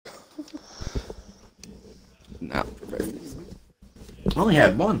Not prepared. I only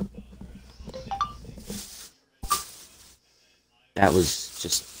had one. That was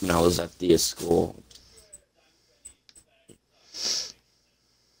just when I was at the school.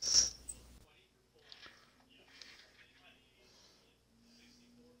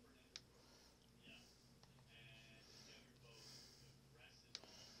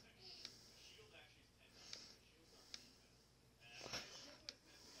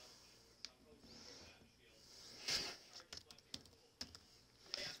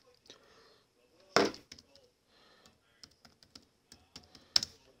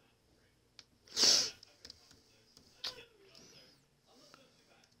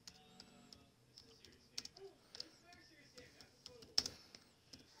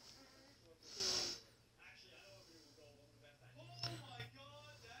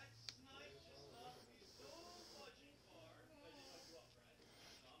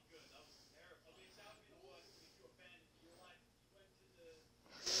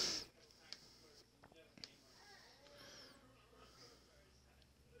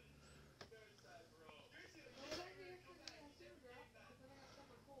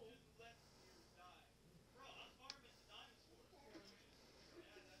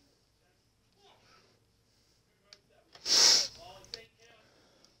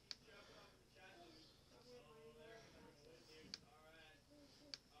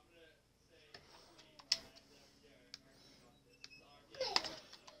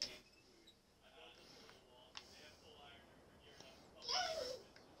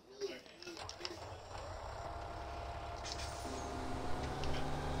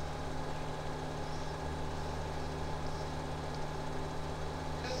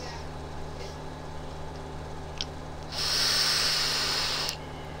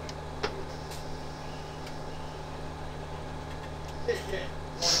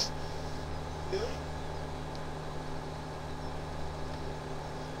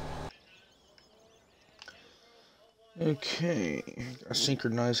 Okay, gotta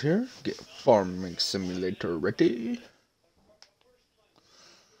synchronize here. Get farming simulator ready.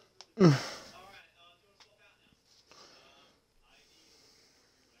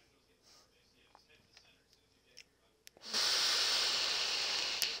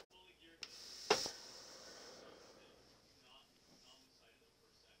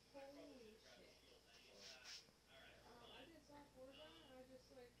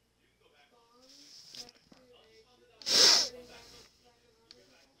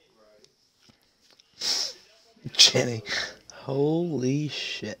 Jenny, holy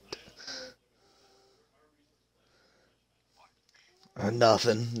shit.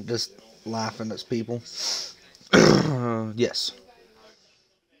 Nothing, just laughing at people. Yes.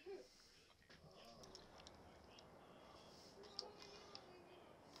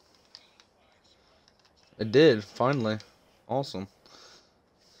 It did, finally. Awesome.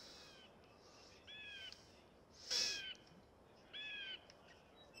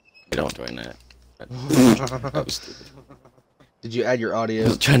 Don't join that. That was stupid. Did you add your I audio?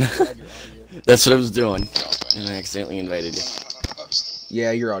 was trying to. That's what I was doing, and I accidentally invited you.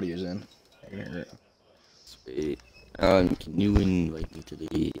 Yeah, your audio's in. I can hear it. Sweet. Can you invite me to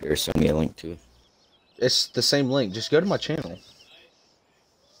the or send me a link to? It's the same link. Just go to my channel.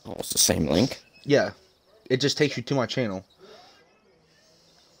 Oh, it's the same link. Yeah, it just takes you to my channel.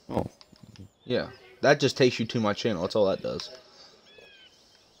 Oh. Yeah, that just takes you to my channel. That's all that does.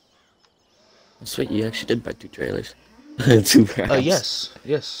 Sweet, you actually did buy 2 trailers. 2 grabs. Yes,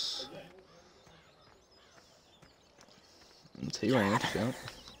 yes. T-Ranch, yeah.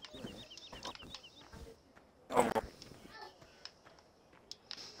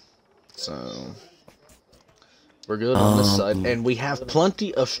 So, we're good on this side, and we have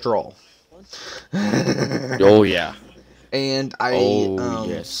plenty of straw. Oh, yeah. And I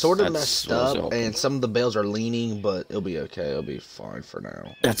yes, sort of that's messed what I was up, hoping. and some of the bales are leaning, but it'll be okay. It'll be fine for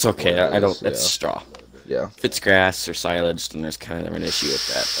now. That's okay. I don't. That's straw. Yeah. If it's grass or silage, then there's kind of an issue with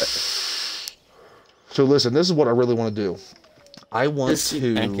that. But So listen, this is what I really want to do. I want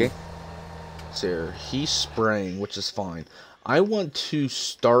to. Okay. See, he's spraying, which is fine. I want to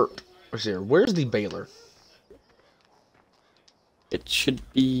start. Where's the baler? It should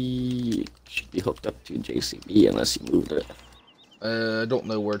be hooked up to JCB unless you moved it. I don't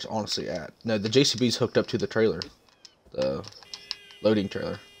know where it's honestly at. No, the JCB's hooked up to the trailer, the loading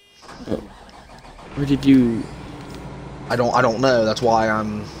trailer. Oh. Where did you? I don't know. That's why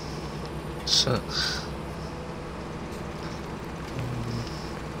I'm.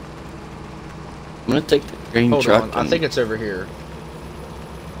 I'm gonna take the green Hold truck. on, I think it's over here.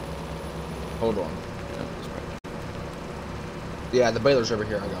 Hold on. Yeah, the baler's over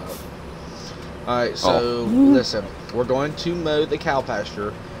here. I got it. Alright, so Oh. listen, we're going to mow the cow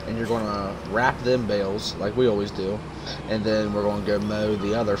pasture, and you're going to wrap them bales like we always do, and then we're going to go mow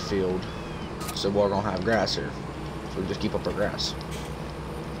the other field. So we're going to have grass here. So we just keep up our grass.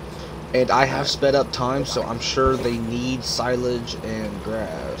 And I have sped up time, so I'm sure they need silage and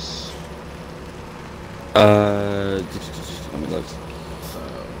grass. Let me look.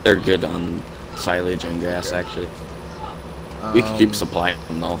 They're good on silage and grass, actually. We can keep supplying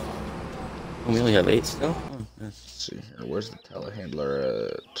them, though. Oh, we only have 8 still? Oh, yes. Let's see here. Where's the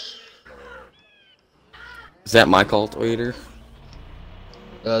telehandler at? Is that my cultivator?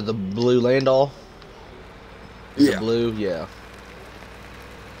 The blue Landau? Is it blue? Yeah.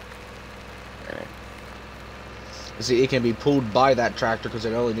 Alright. See, it can be pulled by that tractor because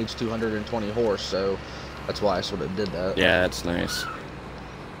it only needs 220 horse, so that's why I sort of did that. Yeah, that's nice.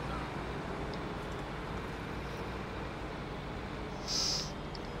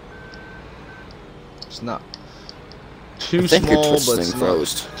 It's not too I think small, your but twist it's thing not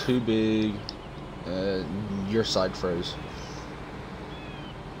froze. too big. Your side froze.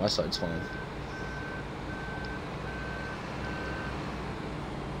 My side's fine.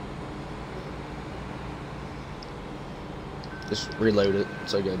 Just reload it.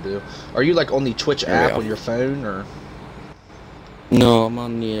 That's all you gotta do. Are you like on the Twitch There we app go. on your phone, or? No, I'm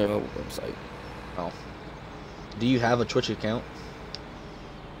on the website. Oh. Do you have a Twitch account?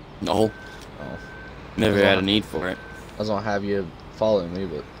 No. Oh. Never Well, had a need for it. I was gonna have you follow me,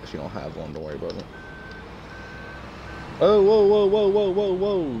 but if you don't have one, don't worry about it. Oh, whoa, whoa, whoa, whoa, whoa,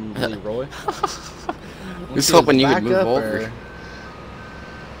 whoa, Leroy. I was hoping you would move Back up, over. or-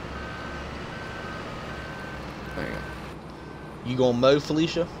 There you go. You gonna mow,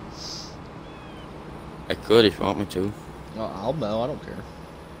 Felicia? I could if you want me to. Oh, I'll mow, I don't care.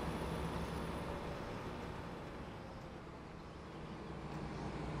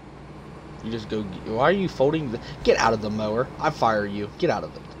 You just go. Why are you folding the? Get out of the mower! I fire you. Get out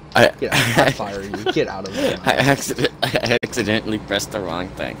of it. Get out. I fire you. Get out of it. I accidentally pressed the wrong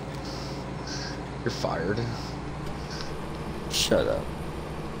thing. You're fired. Shut up.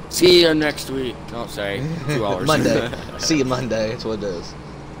 See you next week. Oh, sorry. 2 hours. Monday. See you Monday. That's what it is.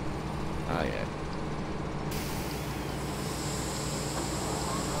 Oh, yeah.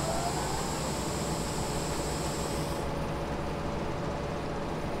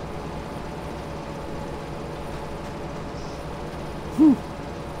 Whew.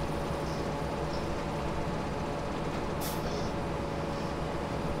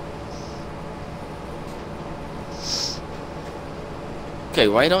 Okay,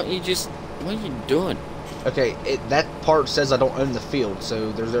 why don't you just... What are you doing? Okay, that part says I don't own the field,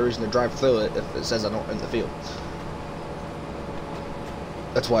 so there's no reason to drive through it if it says I don't own the field.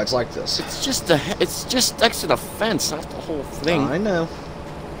 That's why it's like this. It's just next to the fence, not the whole thing. I know.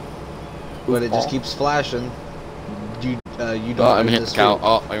 But it just keeps flashing. You don't Oh, I'm own hitting this the cow.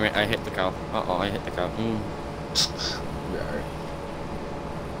 field. Oh, I hit the cow. Uh-oh, I hit the cow. You're alright.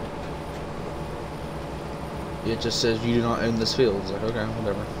 It just says you do not own this field. It's like, okay,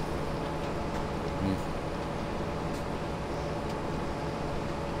 whatever.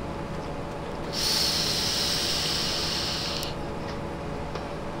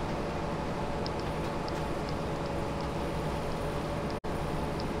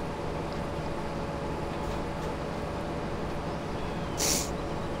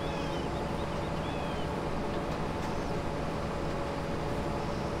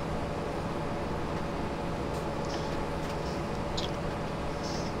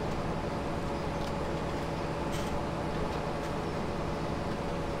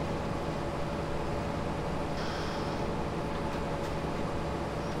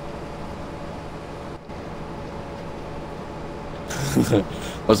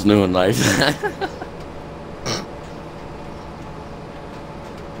 What's new in life?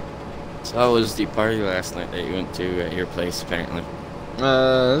 So how was the party last night that you went to at your place, apparently? It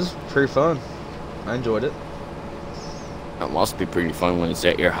was pretty fun. I enjoyed it. That must be pretty fun when it's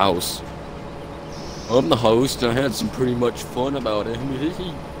at your house. I'm the host and I had some pretty much fun about it.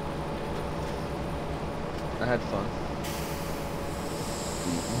 I had fun.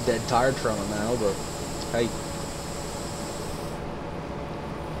 Dead tired from it now, but hey.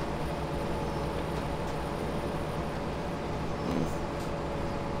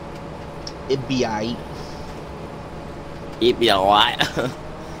 It'd be aight. It'd be a lot.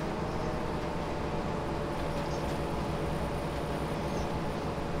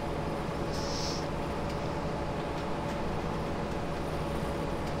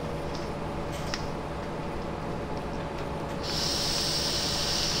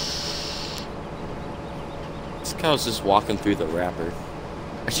 This cow's just walking through the wrapper.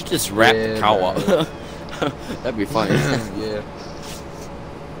 should just wrap the cow up. That'd be funny. Yeah.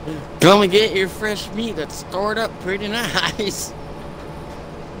 Come and get your fresh meat that's stored up pretty nice.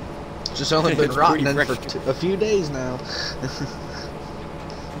 Just only been rotting for a few days now.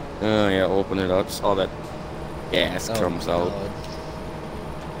 Oh yeah, open it up. All that gas comes out. God.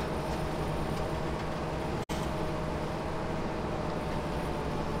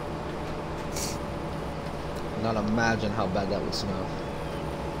 Not imagine how bad that would smell.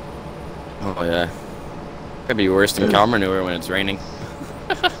 Oh yeah. Could be worse than cow manure when it's raining.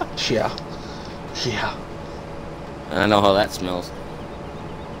 Yeah. Yeah. I know how that smells.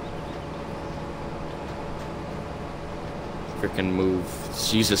 Freaking move.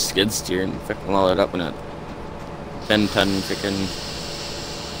 Use a skid steer and freaking load it up in a 10-ton freaking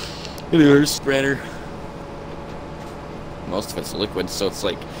manure spreader. Most of it's liquid, so it's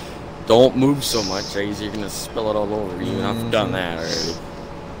like, don't move so much, or you're gonna spill it all over you. I've done that already.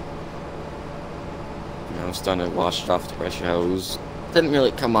 I was done it, washed off the pressure hose. Didn't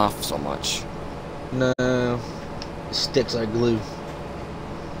really come off so much. No. It sticks like glue.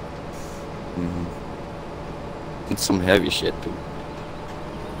 And some heavy shit too.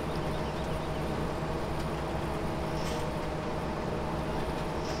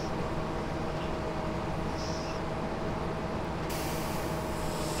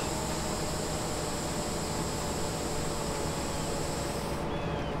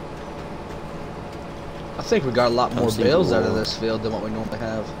 I think we got a lot more bales out of this field than what we normally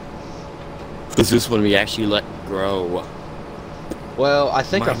have. Is this one we actually let grow? Well, I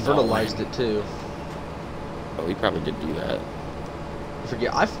think I fertilized it too. Oh, we probably did do that. I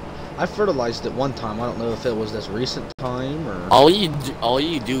forget. I fertilized it one time. I don't know if it was this recent time or. All you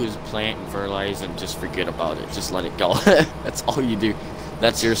do is plant and fertilize and just forget about it. Just let it go. That's all you do.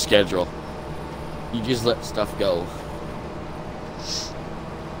 That's your schedule. You just let stuff go.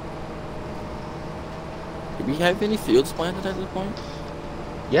 Do we have any fields planted at this point?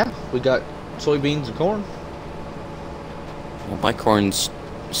 Yeah, we got soybeans and corn. Well, my corn's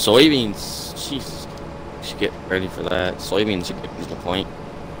soybeans. Jesus, we should get ready for that. Soybeans are getting to the point.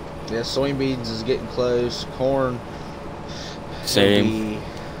 Yeah, soybeans is getting close. Corn. Same.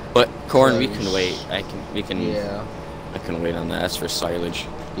 But corn, close. we can wait. We can. Yeah. I can wait on that. That's for silage.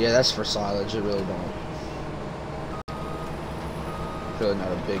 Yeah, that's for silage. It really don't. Really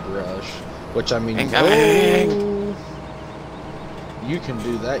not a big rush. Which I mean, you can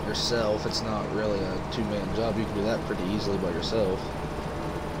do that yourself. It's not really a two-man job. You can do that pretty easily by yourself.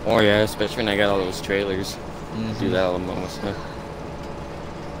 Oh yeah, especially when I got all those trailers. Do that almost.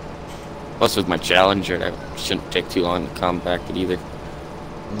 Plus with my Challenger, that shouldn't take too long to compact it either.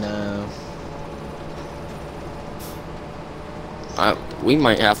 No. We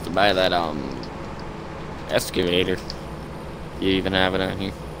might have to buy that excavator. You even have it on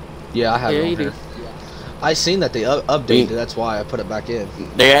here? Yeah, I have it on here. I seen that they updated it, that's why I put it back in.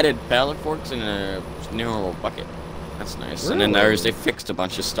 They added pallet forks and a narrow bucket. That's nice. Really? And then they fixed a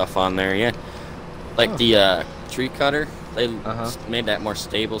bunch of stuff on there, yeah. Like the tree cutter, they made that more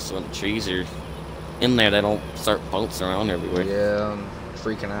stable so when the trees are in there, they don't start bouncing around everywhere. Yeah, I'm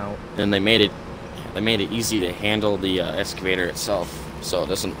freaking out. And they made it easy to handle the excavator itself, so it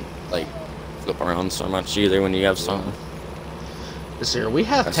doesn't like flip around so much either when you have something. This year we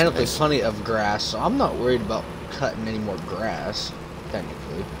have technically plenty of grass, so I'm not worried about cutting any more grass.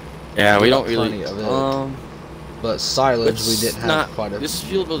 Technically. Yeah, we don't really. Plenty of it. But silage, we didn't have quite a. This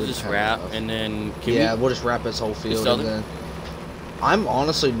field will just wrap, and then we'll just wrap this whole field, and then I'm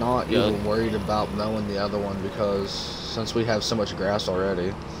honestly not even worried about mowing the other one because since we have so much grass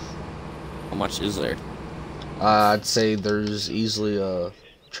already. How much is there? I'd say there's easily a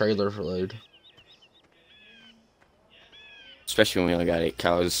trailer load. Especially when we only got 8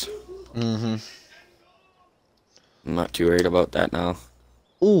 cows. I'm not too worried about that now.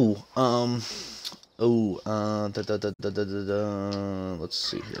 Let's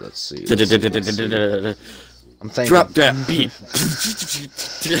see here. Let's see. I'm thinking. Drop that beat.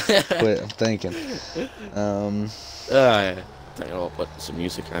 Wait, I'm thinking. I'll put some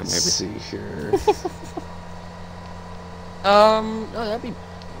music on maybe. Let's see here. That'd be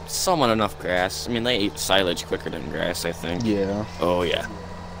somewhat enough grass. I mean, they eat silage quicker than grass, I think. Yeah. Oh, yeah.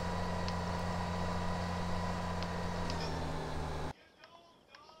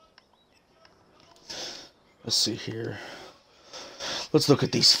 Let's see here. Let's look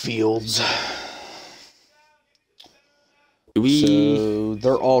at these fields. So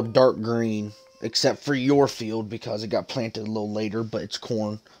they're all dark green, except for your field because it got planted a little later, but it's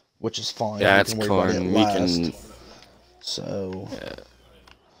corn, which is fine. Yeah, it's corn. We can. So. Yeah.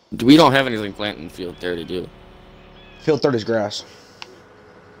 We don't have anything planted in field 30, do we? Field 30 is grass.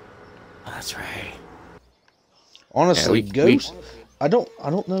 That's right. Honestly, Yeah, Ghost. I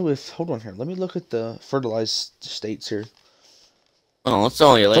don't know if. Hold on here. Let me look at the fertilized states here. Oh, it's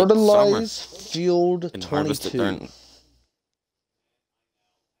only late summer. Fertilize field Can harvest it 22. during.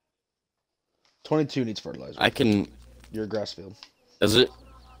 22 needs fertilizer. I can. Your grass field. Is it?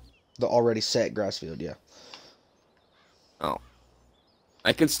 The already set grass field, yeah. Oh,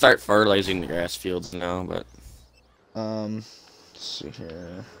 I could start fertilizing the grass fields now, but Let's see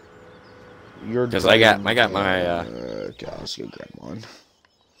here. You're because done. I got my Okay, let's go grab one.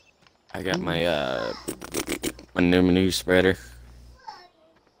 I got my my new spreader.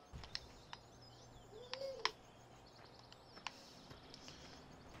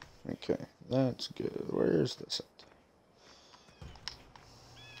 Okay, that's good. Where is this at?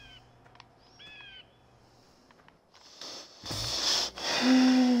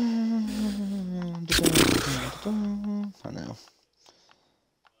 I know.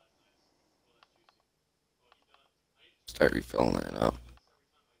 Start refilling that up.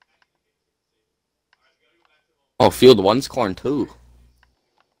 Oh, field one's corn too.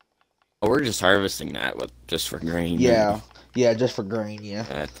 Oh, we're just harvesting that with just for grain. Yeah, yeah, just for grain, yeah.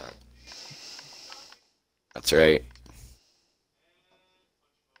 That's right.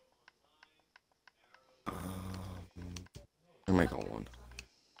 Where am I going?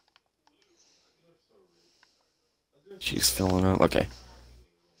 She's filling up. Okay.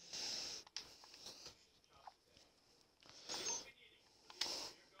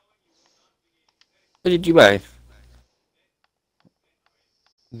 What did you buy?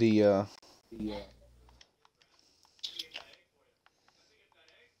 The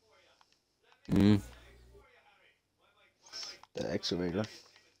Mm. the excavator.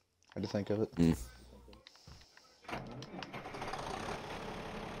 Had to think of it. Mm.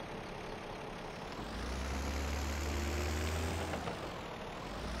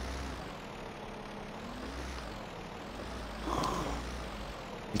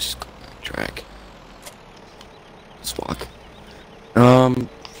 Just go back track. Just walk.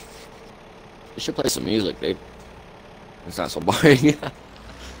 We should play some music, dude. It's not so boring.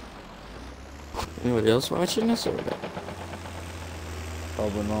 Anybody else watching this or what?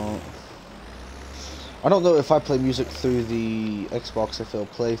 Probably not. I don't know if I play music through the Xbox, if it'll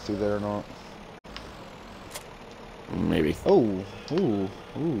play through there or not. Maybe. Oh, ooh,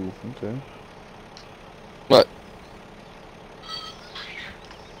 okay. What?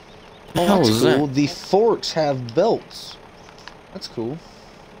 Oh, How that's is cool. that? The forks have belts. That's cool.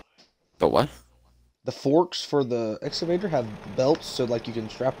 The what? The forks for the excavator have belts, so like you can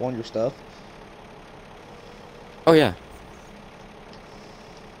strap on your stuff. Oh yeah.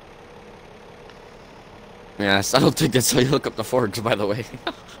 Yes, I don't think that's how you look up the forks, by the way.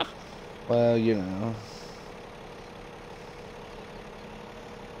 Well, you know.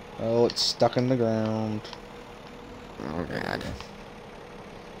 Oh, it's stuck in the ground. Oh god.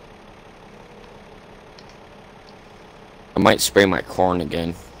 I might spray my corn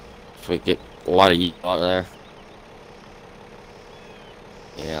again, so we get a lot of heat out of there.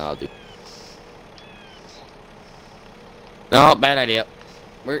 Yeah, I'll do. No, bad idea.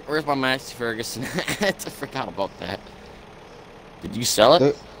 Where's my Maxi Ferguson? I forgot about that. Did you sell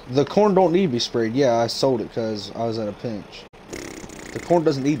it? The corn don't need to be sprayed. Yeah, I sold it because I was at a pinch. The corn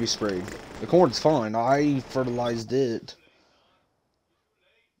doesn't need to be sprayed. The corn's fine. I fertilized it.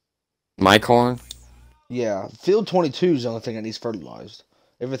 My corn? Yeah, field 22 is the only thing that needs fertilized.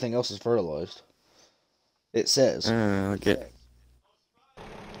 Everything else is fertilized. It says. Okay.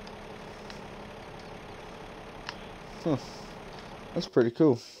 Huh. That's pretty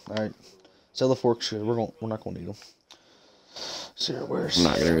cool. All right, sell the forks. We're not gonna need them. See where's. I'm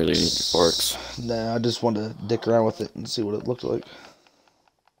not gonna really need the forks. Nah, I just wanted to dick around with it and see what it looked like.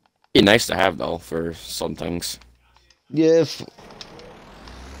 Be nice to have though for some things. Yeah. If,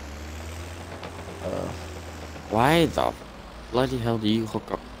 Why the bloody hell do you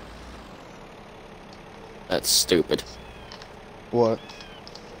hook up? That's stupid. what?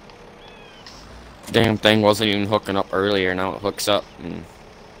 Damn thing wasn't even hooking up earlier. Now it hooks up. And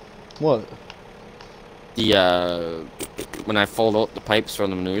What? the when I fold out the pipes from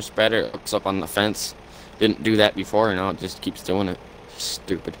the manure spreader, it hooks up on the fence. Didn't do that before, and now it just keeps doing it.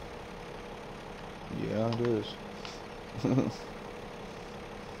 Stupid. Yeah, it is.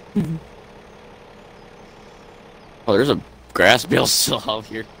 Oh, there's a grass bale still out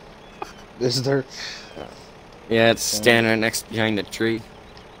here. Is there? Yeah, it's standing right next behind the tree.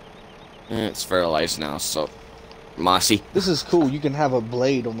 Yeah, it's fertilized now, so mossy. This is cool. You can have a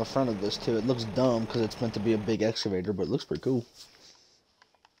blade on the front of this too. It looks dumb because it's meant to be a big excavator, but it looks pretty cool.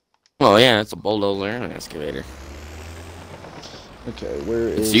 Well, yeah, it's a bulldozer and an excavator. Okay, where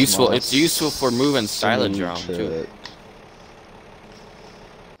It's is useful. my It's useful for moving silage around too. check?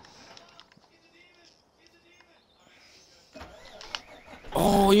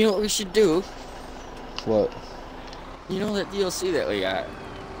 Oh, you know what we should do? What? You know that DLC that we got?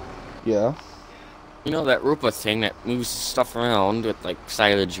 Yeah. You know that Rupa thing that moves stuff around with like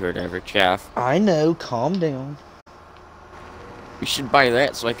silage or whatever, chaff? I know, calm down. We should buy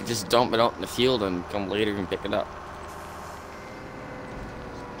that so I could just dump it out in the field and come later and pick it up.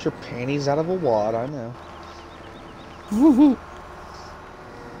 Get your panties out of a wad, I know.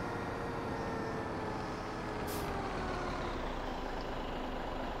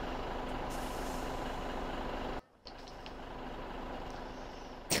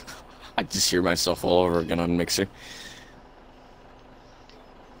 I just hear myself all over again on Mixer.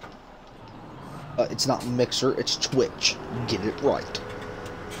 It's not Mixer, it's Twitch. Get it right.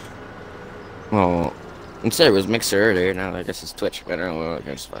 Oh, you said it was Mixer earlier, now I guess it's Twitch, but I don't know what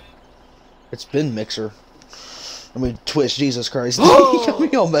gives a fuck. It's been Mixer. I mean, Twitch, Jesus Christ. We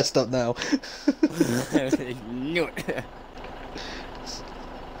all messed up now. Knew it.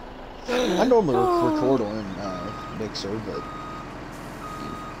 I normally record on Mixer, but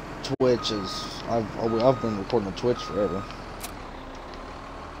Twitch is... I've been recording on Twitch forever.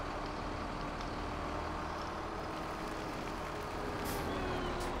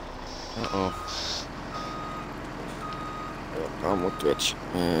 Uh-oh. Problem with Twitch.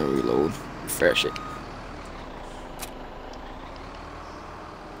 Reload. Refresh it.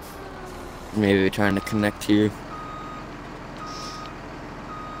 Maybe we're trying to connect here.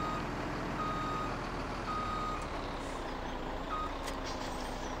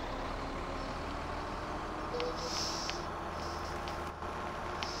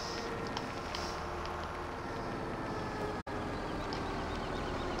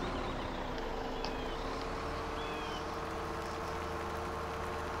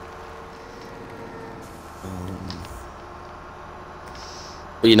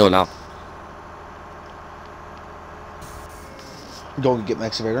 Well, you know now. Go and get my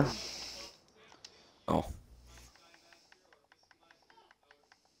excavator. Oh.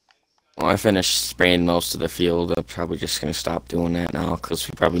 Well, I finished spraying most of the field. I'm probably just going to stop doing that now because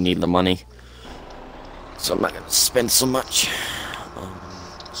we probably need the money. So I'm not going to spend so much.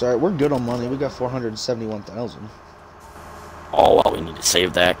 Sorry, we're good on money. We got 471,000. Oh, well, we need to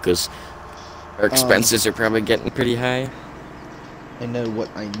save that because our expenses are probably getting pretty high. I know what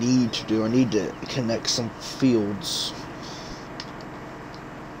I need to do. I need to connect some fields.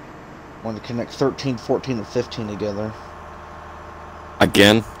 I want to connect 13, 14, and 15 together.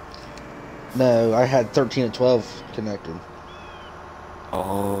 Again? No, I had 13 and 12 connected.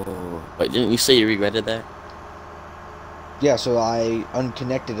 Oh, but didn't you say you regretted that? Yeah, so I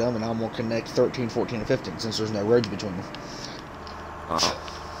unconnected them, and I'm going to connect 13, 14, and 15, since there's no roads between them. Oh.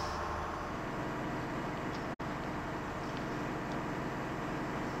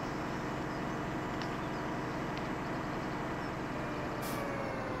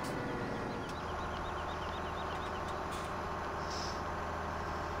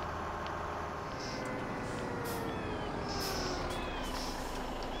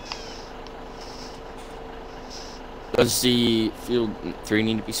 Does the field 3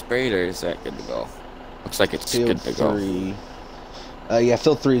 need to be sprayed, or is that good to go? Looks like it's Field good to 3. Yeah,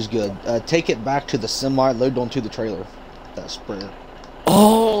 field 3 is good. Take it back to the semi, load onto the trailer. That sprayer.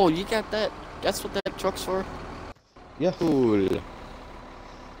 Oh, you got that? That's what that truck's for? Yeah. Cool.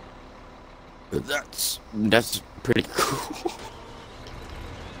 That's pretty cool.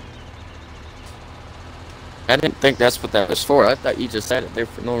 I didn't think that's what that was for. I thought you just had it there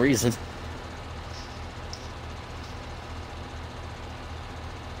for no reason.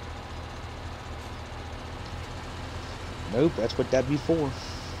 Nope, that's what that'd be for.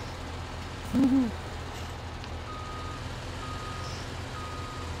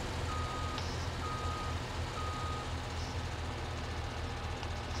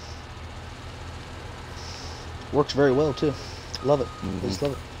 Works very well too. Love it. Just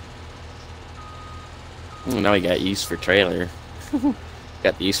love it. Now we got use for trailer.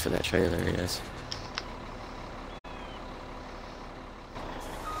 Got the use for that trailer, I guess.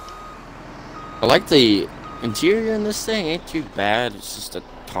 I like the interior in this thing. Ain't too bad. It's just a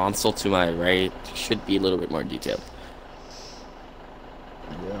console to my right. Should be a little bit more detailed.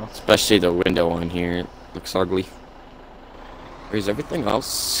 Yeah. Especially the window on here. It looks ugly. Or is everything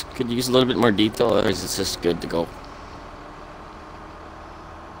else could use a little bit more detail, or is it just good to go?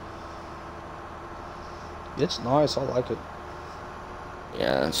 It's nice. I like it.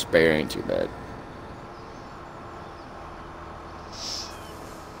 Yeah, sprayer ain't too bad.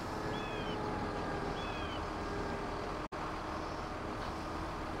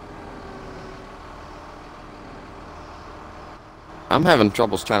 I'm having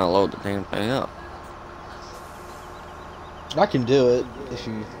troubles trying to load the damn thing up. I can do it if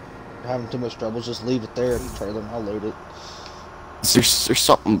you are having too much trouble. Just leave it there at the trailer and I'll load it. There's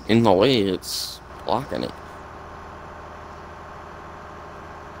something in the way. It's blocking it.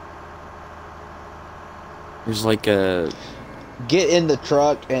 There's like a... Get in the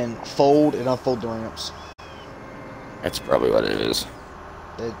truck and fold and unfold the ramps. That's probably what it is.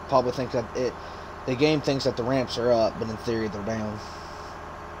 They probably think that the game thinks that the ramps are up, but in theory they're down.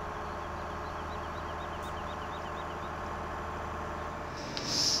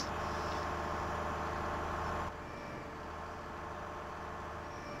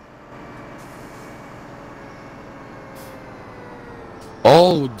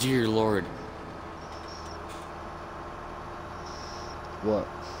 Oh dear Lord. What?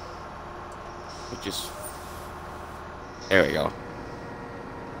 It just... There we go.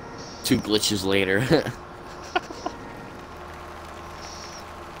 2 glitches later.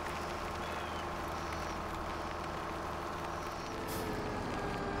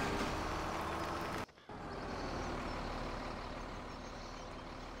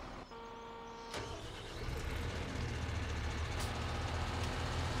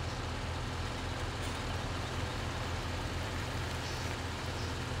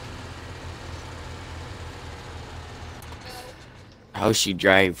 How's she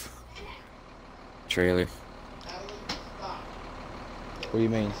drive? Trailer. What do you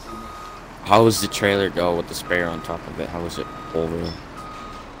mean? How does the trailer go with the spare on top of it? How is it over?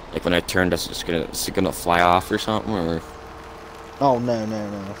 Like when I turn, is it gonna fly off or something, or? Oh no.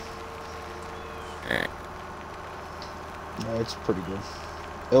 Alright. No, it's pretty good.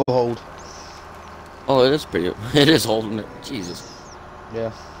 It'll hold. Oh, it is pretty. It is holding it. Jesus.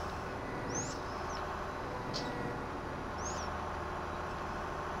 Yeah.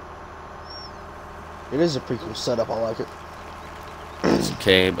 It is a pretty cool setup. I like it. It's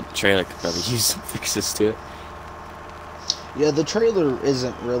okay, but the trailer could probably use some fixes to it. Yeah, the trailer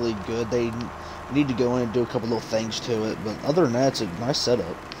isn't really good. They need to go in and do a couple little things to it, but other than that, it's a nice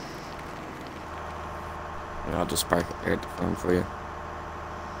setup. Yeah, I'll just park it there at the front for you.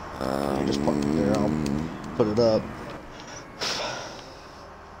 You just park it there. I'll put it up.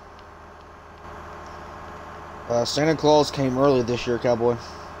 Santa Claus came early this year, cowboy.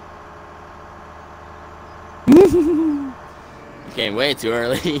 You came way too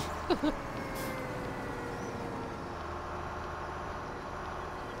early.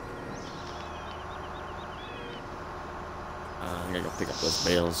 I'm gonna go pick up those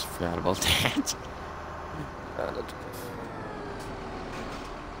bales. Forgot about that.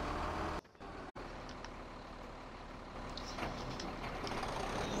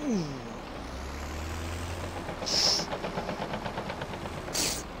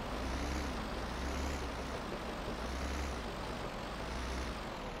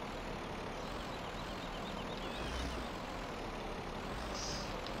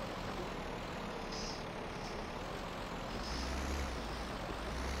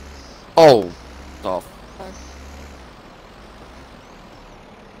 Oh, oh.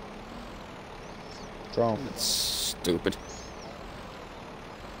 What's wrong? That's stupid.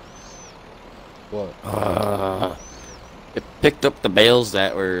 What? It picked up the bales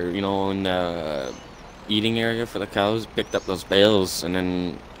that were, you know, in the eating area for the cows. Picked up those bales, and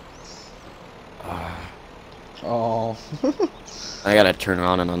then Oh. I gotta turn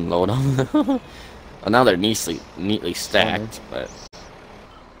around and unload them. Well, now they're neatly stacked, but.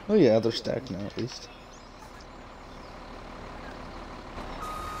 Oh yeah, they're stacked now at least.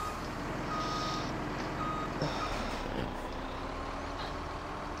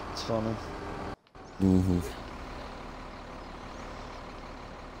 It's funny. Mm-hmm.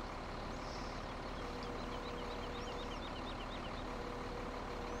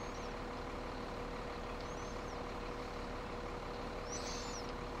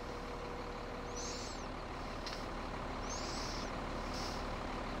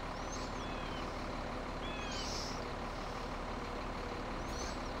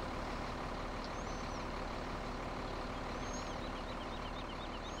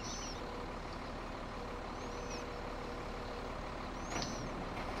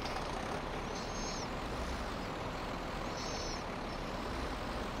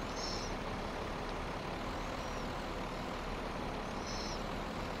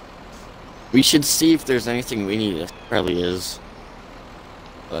 We should see if there's anything we need. There probably is.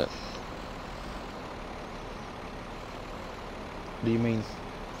 But. What do you mean?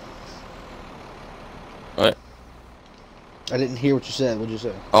 What? I didn't hear what you said. What'd you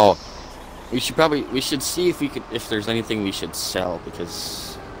say? Oh. We should see if there's anything we should sell,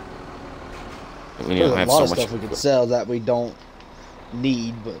 because we There's don't a have lot so of much stuff we could sell that we don't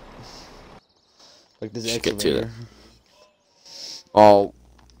need, but like this Should get to that. excavator. Oh,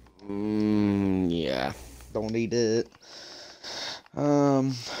 yeah. Don't need it.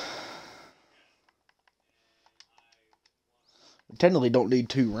 Technically don't need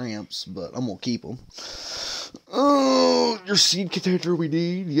 2 ramps, but I'm gonna keep them. Oh, your seed container we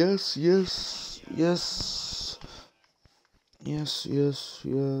need. Yes, yes, yes. Yes, yes,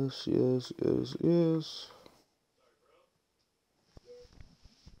 yes, yes, yes, yes.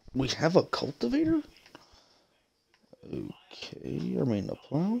 We have a cultivator? Okay, I mean a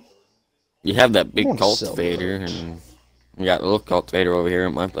plow. You have that I big want to sell cultivator, that. and you got a little cultivator over here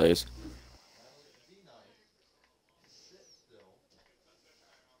at my place.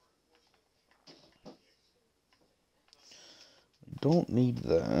 Don't need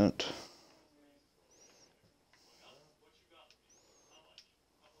that.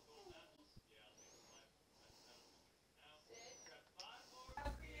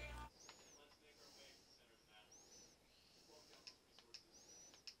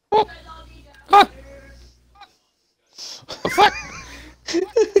 Oh, ah,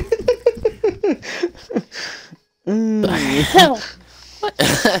 what the hell? What?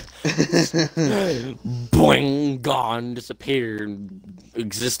 Boing, gone, disappeared.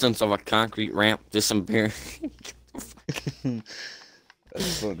 Existence of a concrete ramp disappeared.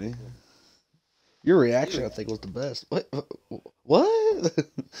 That's funny. Your reaction, I think, was the best. What? What?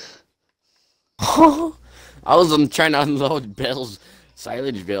 I was trying to unload bales,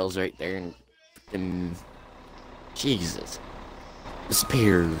 silage bales right there, and Jesus,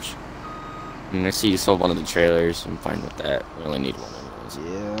 disappears. And I see you sold one of the trailers. I'm fine with that. We only need one anyways.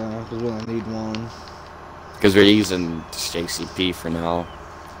 Yeah, because we only need one. Because we're using JCP for now.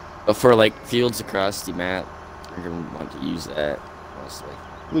 But for like fields across the map, we're gonna want to use that mostly.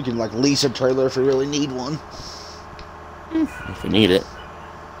 We can like lease a trailer if we really need one. If we need it.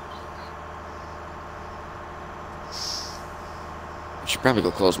 I should probably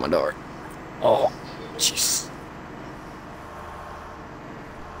go close my door. Oh, jeez.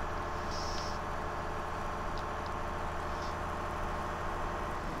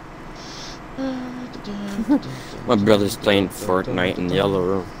 My brother's playing Fortnite in the yellow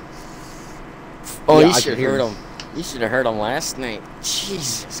room. Oh, Yeah, you I should could have hear heard him. You should have heard him last night.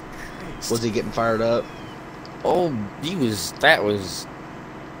 Jesus Christ. Was he getting fired up? Oh, that was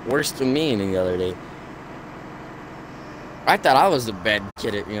worse than me the other day. I thought I was the bad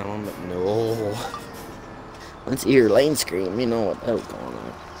kid at, but no. Once you hear Lane scream, you know what the hell's going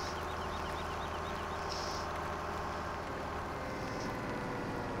on.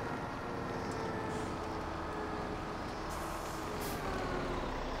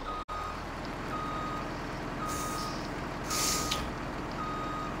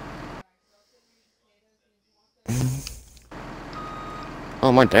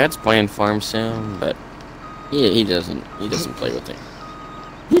 Oh, my dad's playing Farm Sim, but he doesn't play with it.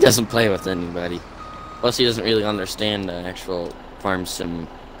 He doesn't play with anybody. Plus, he doesn't really understand the actual Farm Sim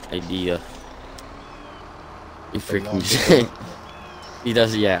idea. He freaking he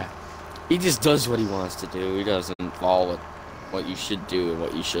does, yeah. He just does what he wants to do. He doesn't follow what you should do and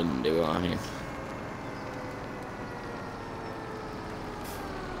what you shouldn't do on here.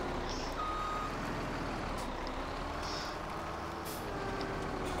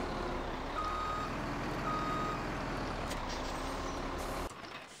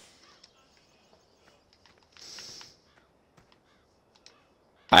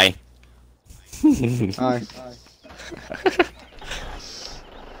 Hi. Hi.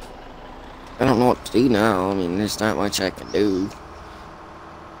 I don't know what to do now. I mean, there's not much I can do.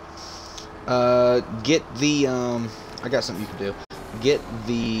 Get the, I got something you can do. Get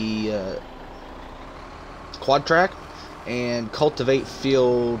the, quad track and cultivate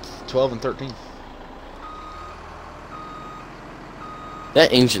field 12 and 13.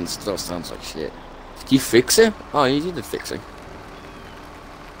 That engine still sounds like shit. Did you fix it? Oh, you did fix it.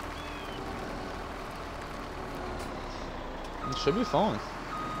 It should be fine.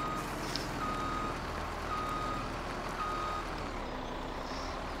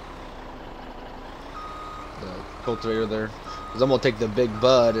 The cultivator there. Because I'm going to take the big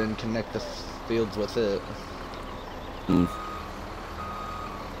bud and connect the fields with it. Hmm.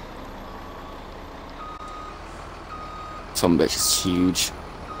 Some bitch is huge.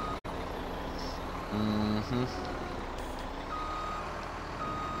 Mm-hmm.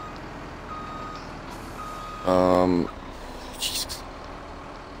 Jesus.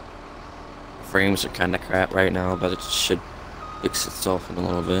 Frames are kind of crap right now, but it should fix itself in a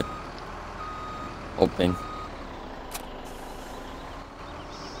little bit. Hoping.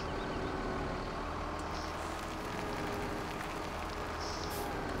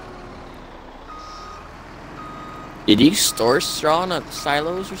 Did you store straw in the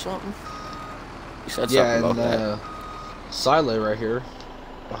silos or something? You said Yeah, something and about that. silo right here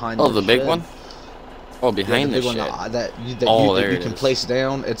behind Oh, the the big shed. one? Oh, Yeah, the behind the big one shed. Oh, there that you it can is. place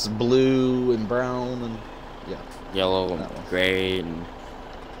down. It's blue and brown and yeah, Yellow and that one. gray and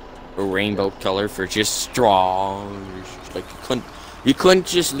a Yeah, rainbow color for just straw. Like you couldn't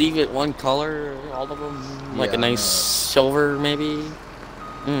just leave it one color, all of them, like a yeah, I nice know it. silver maybe.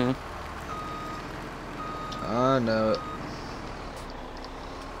 Mm. I know it.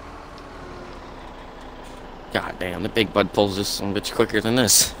 God damn, the big bud pulls this some bitch quicker than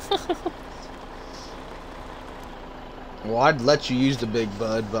this. Well, I'd let you use the big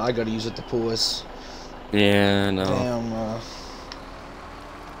bud, but I gotta use it to pull this Yeah, no. damn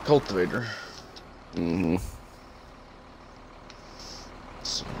cultivator. Mm. Let's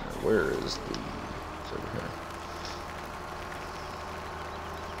see here. Where is the? It's over here.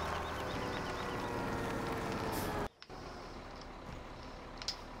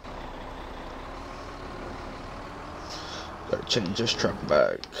 Gotta change this truck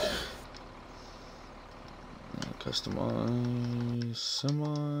back. Customize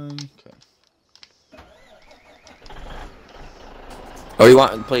semi. Okay. Oh, you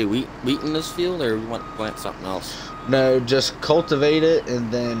want to play wheat in this field, or you want to plant something else? No, just cultivate it, and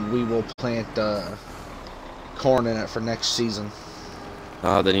then we will plant corn in it for next season.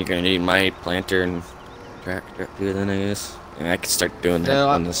 Oh, then you're gonna need my planter and tractor too, then I guess. And I could start doing that No,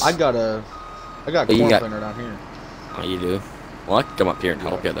 on this. I got a Oh, you corn got. planter down here. Oh, you do. Well, I can come up here and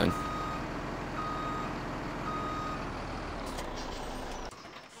help you then.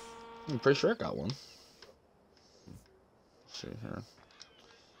 I'm pretty sure I got one. Let's see here.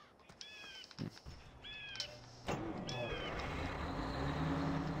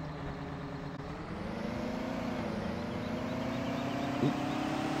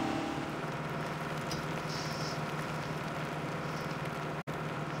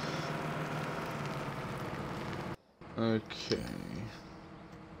 Okay.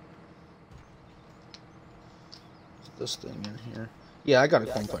 This thing in here. Yeah, I got a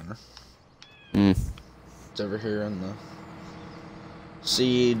corn planter. Hmm. It's over here in the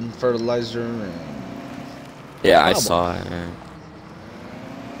seed and fertilizer and Yeah, I blah, blah. saw it.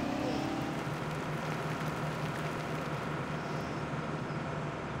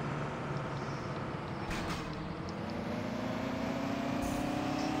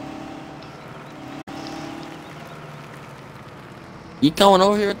 You coming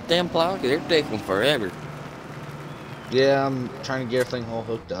over here with the damn plow? 'Cause they're taking forever. Yeah, I'm trying to get everything all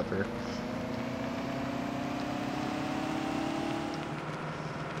hooked up here.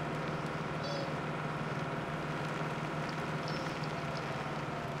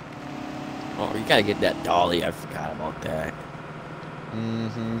 Oh, you gotta get that dolly. I forgot about that.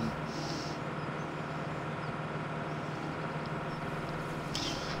 Mm-hmm.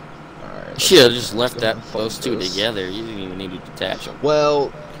 Alright, Should have just left go ahead that and fold those two this. together. You didn't even need to detach them.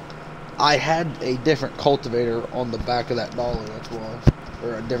 Well, I had a different cultivator on the back of that dolly, that's why.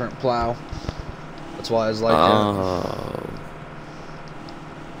 Or a different plow. That's why I was like that. Oh.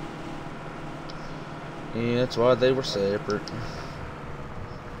 Yeah, that's why they were separate.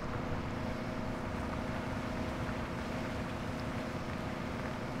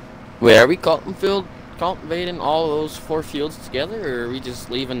 Wait, are we cultivating all those 4 fields together, or are we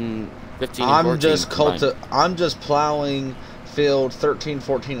just leaving 15 and 14 combined? I'm just plowing field 13,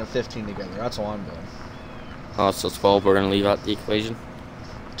 14, and 15 together. That's all I'm doing. Oh, so 12 we're gonna leave out the equation?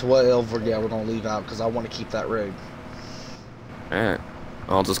 12, yeah, we're gonna leave out because I want to keep that rig. Alright.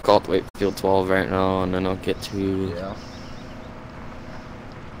 I'll just cultivate field 12 right now, and then I'll get to... Yeah.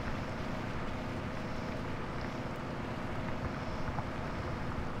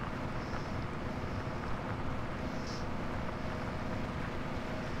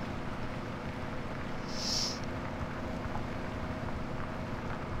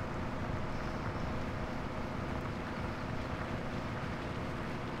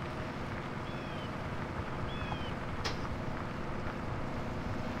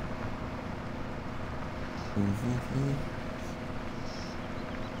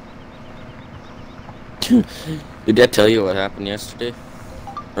 Did I tell you what happened yesterday?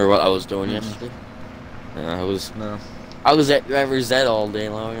 Or what I was doing yesterday? No. I was at driver's ed all day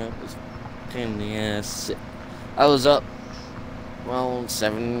long. It was a pain in the ass. I was up, well,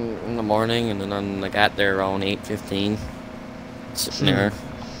 7 in the morning, and then I got there around 8:15. Sitting there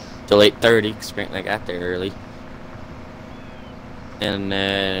till 8:30, because apparently I got there early. And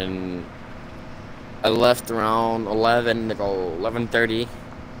then I left around 11 to go 11:30.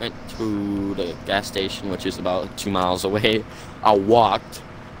 Went to the gas station, which is about 2 miles away. I walked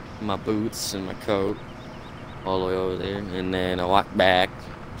in my boots and my coat. all the way over there, and then I walked back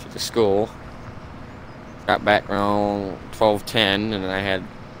to the school. Got back around 12:10, and then I had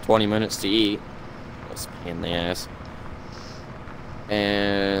 20 minutes to eat. That's a pain in the ass.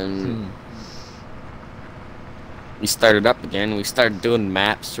 And we started up again. We started doing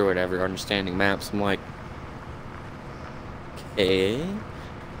maps or whatever, understanding maps. I'm like, okay, I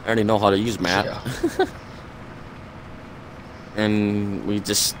already know how to use map. Yeah. And we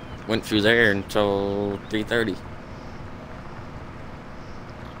just went through there until 3:30.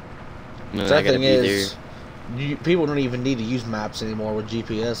 And then I The gotta thing be there. is, people don't even need to use maps anymore with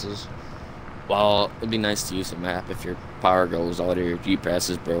GPSs. Well, it'd be nice to use a map if your power goes out or your GPS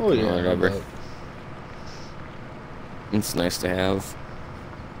is broken or whatever. But It's nice to have.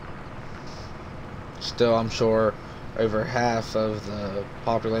 still, I'm sure over half of the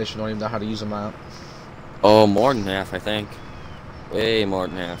population don't even know how to use a map. Oh, more than half, I think. Way more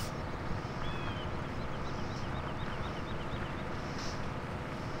than half.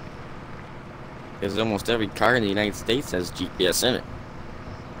 Because almost every car in the United States has GPS in it.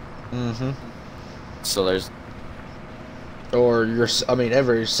 Mm-hmm. So there's... Or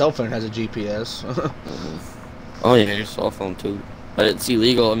every cell phone has a GPS. Oh yeah, your cell phone too. But it's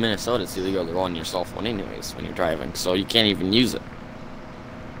illegal in Minnesota. It's illegal to go on your cell phone anyways when you're driving. So you can't even use it.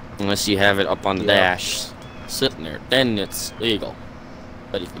 Unless you have it up on the dash, sitting there. Then it's legal.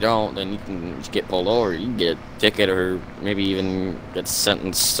 But if you don't, then you can just get pulled over. You can get a ticket or maybe even get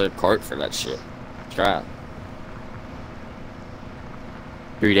sentenced to court for that shit. Try it.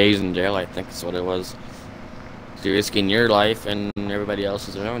 3 days in jail, I think is what it was. So you're risking your life and everybody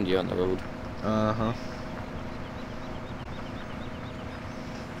else's around you on the road. Uh-huh.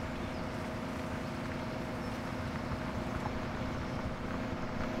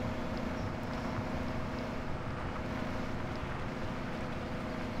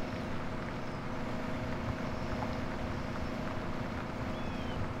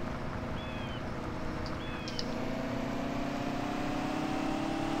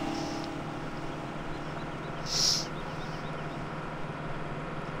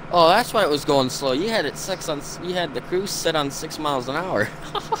 Oh, that's why it was going slow. You had you had the cruise set on 6 miles an hour.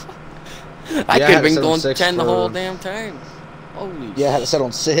 I could have been going 10 the whole damn time. Holy Yeah, I had it set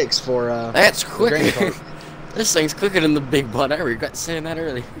on 6 for that's quicker. This thing's quicker than the big butt. I regret saying that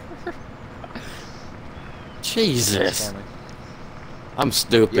earlier. Jesus. I'm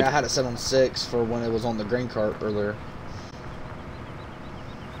stupid. Yeah, I had it set on 6 for when it was on the grain cart earlier.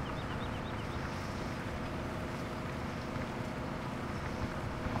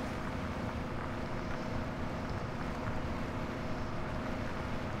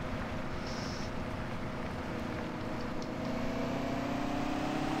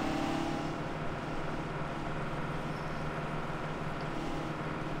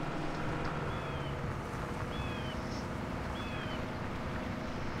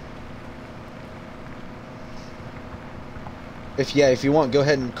 If you want, go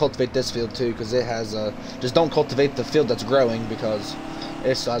ahead and cultivate this field too, because it has just don't cultivate the field that's growing because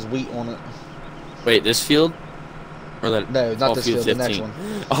it still has wheat on it. Wait, this field? Or that? No, not this field, 15. the next one.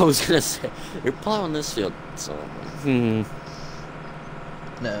 I was gonna say you're plowing this field, so. No,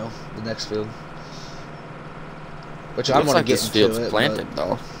 the next field. Which I'm gonna like get this into field's it, planted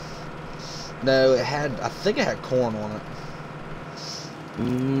though. No, I think it had corn on it.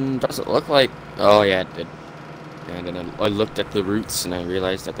 Does it look like? Oh yeah, it did. And then I looked at the roots and I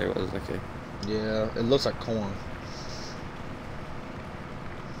realized that there was like a... Yeah, it looks like corn.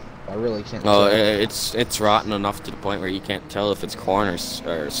 I really can't Oh, tell. it's rotten enough to the point where you can't tell if it's corn or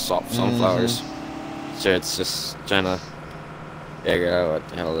sunflowers. So it's just trying to figure out what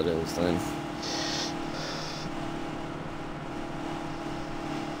the hell it is then.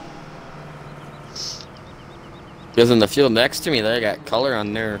 Because in the field next to me, they got color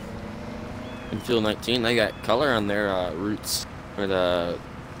on their... In field 19, they got color on their roots, or the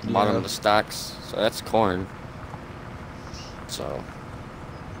bottom of the stalks, so that's corn. So,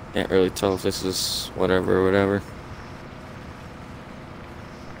 can't really tell if this is whatever or whatever.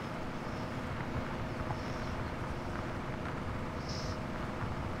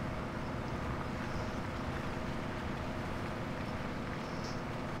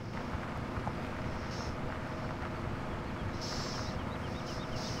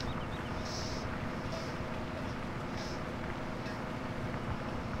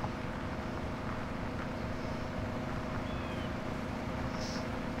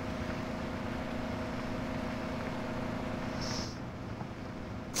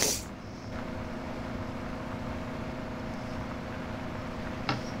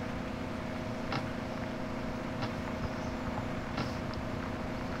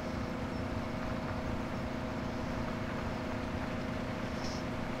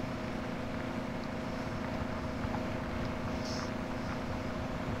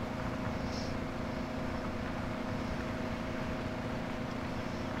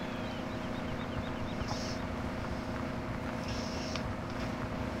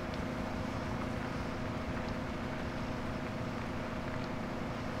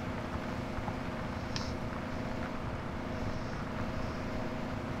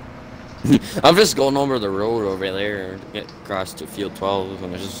 I'm just going over the road over there to get across to field 12,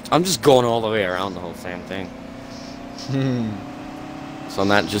 and I'm just going all the way around the whole same thing. So I'm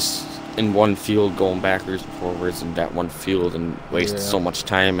not just in one field going backwards and forwards in that one field and waste so much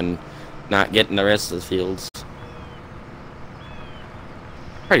time and not getting the rest of the fields.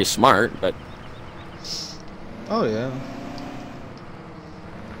 Pretty smart, but oh yeah.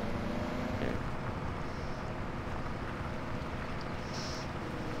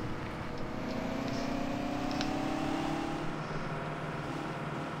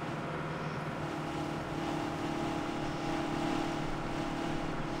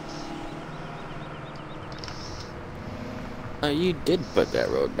 You did put that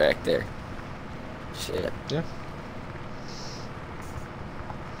road back there. Shit. Yeah.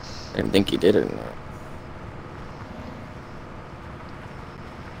 I didn't think you did or not.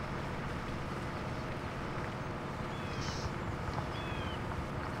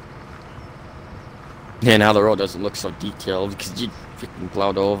 Yeah, now the road doesn't look so detailed because you freaking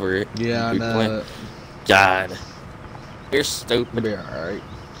plowed over it. Yeah, I know. God. You're stupid. It'll be alright.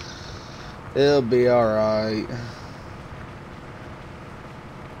 It'll be alright.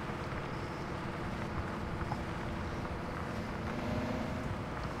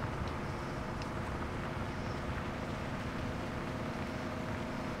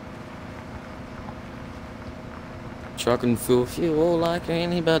 Trucking fuel like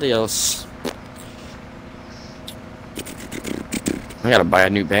anybody else. I gotta buy a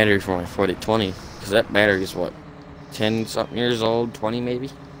new battery for my 4020 because that battery is what, 10 something years old, 20 maybe?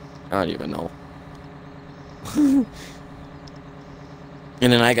 I don't even know. And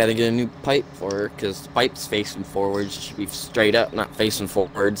then I gotta get a new pipe for her because the pipe's facing forwards. It should be straight up, not facing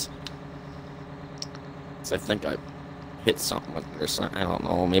forwards. So I think I hit something with it or something. I don't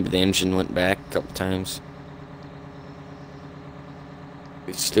know. Maybe the engine went back a couple times. It'd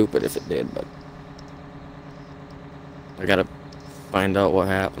be stupid if it did, but I gotta find out what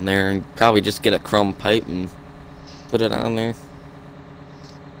happened there and probably just get a chrome pipe and put it on there.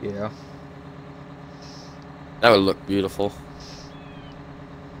 Yeah. That would look beautiful.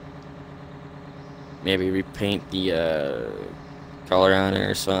 Maybe repaint the color on it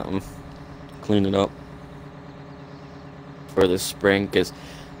or something. Clean it up for the spring, because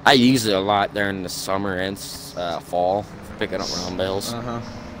I use it a lot during the summer and fall for picking up round bales.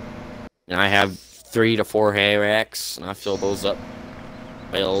 And I have 3 to 4 hay racks, and I fill those up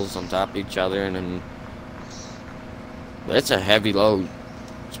bales on top of each other, and then it's a heavy load,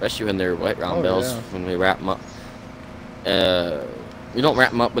 especially when they're wet round bales. When we wrap them up, we don't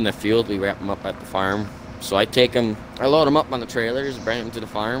wrap them up in the field, we wrap them up at the farm. So I take them, I load them up on the trailers, bring them to the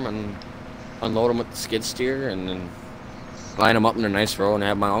farm, and unload them with the skid steer, and then line them up in a nice row, and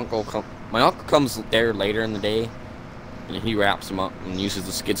have my uncle come. My uncle comes there later in the day, and he wraps them up and uses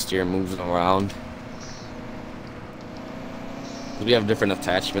the skid steer and moves them around. We have different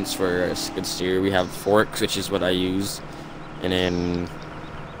attachments for a skid steer. We have forks, which is what I use, and then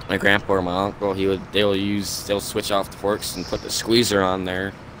my grandpa or my uncle, they'll switch off the forks and put the squeezer on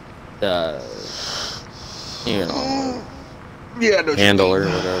there, you know, handle or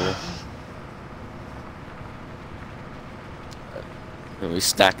whatever. And we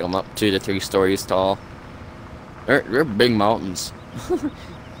stack them up 2 to 3 stories tall. They're big mountains.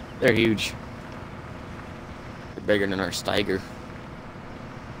 They're huge. They're bigger than our Steiger.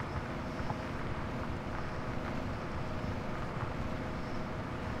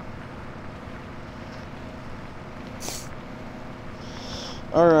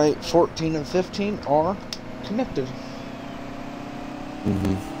 Alright, 14 and 15 are connected.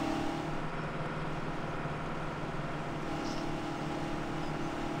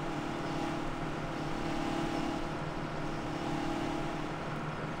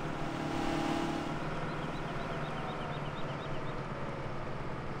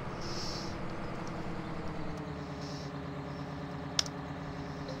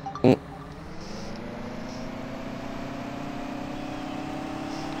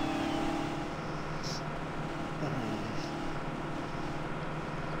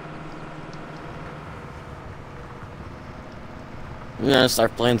 You gotta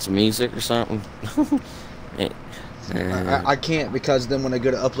start playing some music or something. I can't, because then when I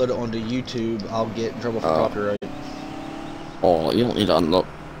go to upload it onto YouTube, I'll get in trouble for copyright. Oh, you don't need to unload.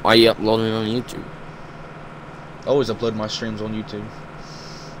 Why are you uploading it on YouTube? I always upload my streams on YouTube.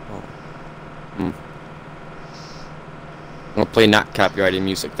 Oh. I'll play not copyrighted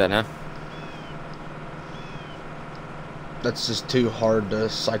music then, huh? That's just too hard to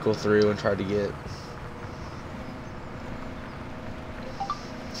cycle through and try to get.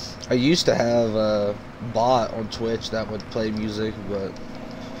 I used to have a bot on Twitch that would play music, but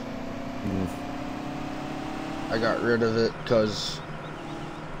Mm. I got rid of it because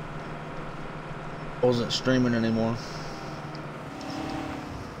I wasn't streaming anymore.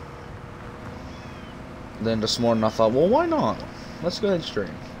 Then this morning I thought, well, why not? Let's go ahead and stream.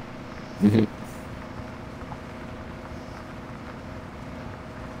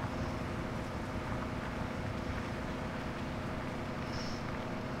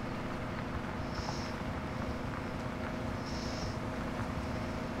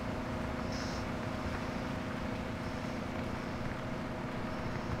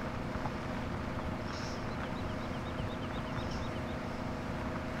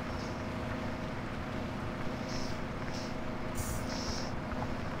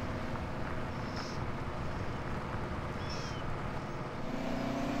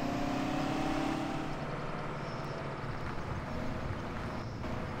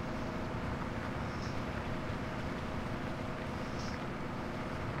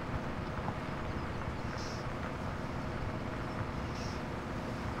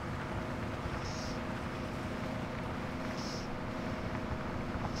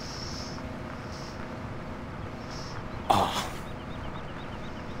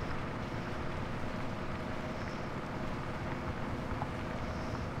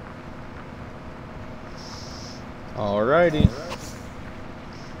 Alrighty.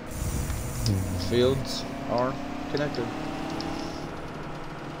 Fields are connected.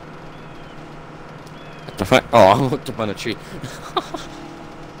 What the fuck? Oh, I hooked up on a tree.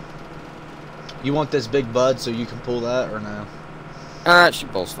 You want this big bud so you can pull that or no? She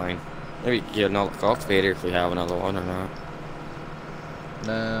pulls fine. Maybe get another cultivator if we have another one or not.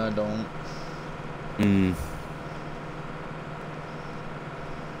 No, I don't. Hmm.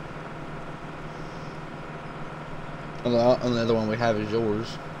 And the other one we have is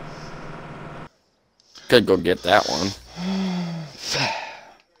yours. Could go get that one.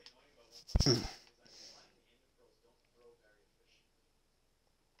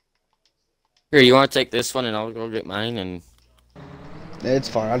 Here, you want to take this one and I'll go get mine and... It's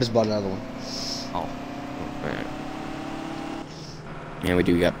fine, I just bought another one. Oh. Alright. Yeah, we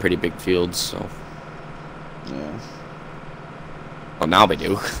do got pretty big fields, so... Yeah. Well, now we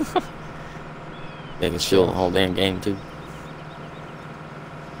do. They can fill the whole damn game, too.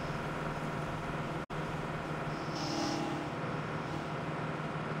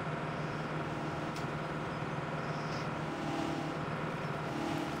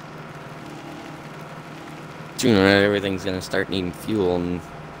 Sooner or later, everything's gonna start needing fuel, and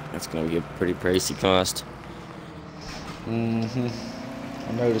that's gonna be a pretty pricey cost. I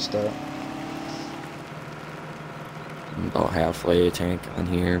noticed that. I'm about halfway a tank on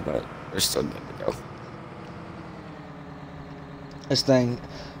here, but we're still good to go. This thing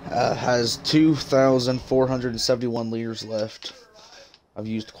has 2,471 liters left. I've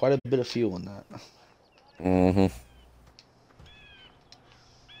used quite a bit of fuel in that. Mm-hmm.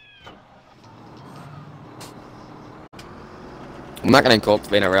 I'm not going to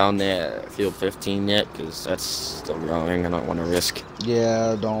cultivate around the field 15 yet, because that's still growing. I don't want to risk.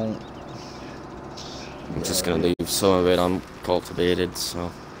 Yeah, don't. I'm just going to leave some of it uncultivated,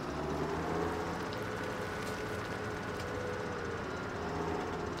 so...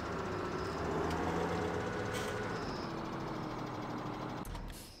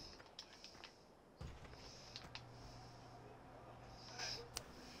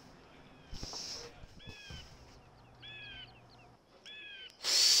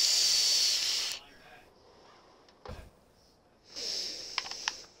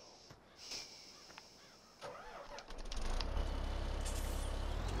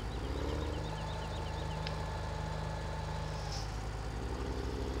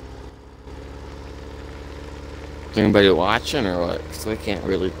 Is anybody watching or what? Because we can't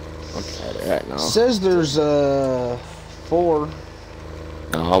really look at it right now. Says there's 4.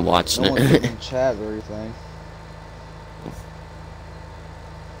 No, I'm watching No one it. can chat or anything.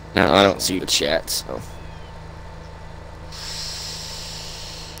 No, I don't see the chat, so...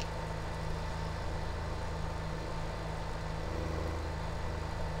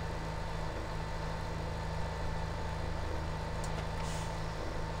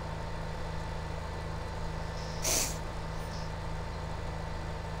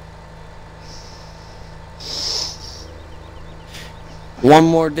 One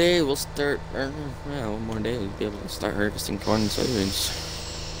more day, we'll start. Yeah, one more day, we'll be able to start harvesting corn and soybeans.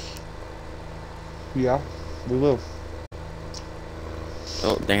 Yeah, we will.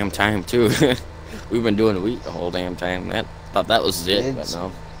 Oh, damn time too. We've been doing wheat the whole damn time. Thought that was it, but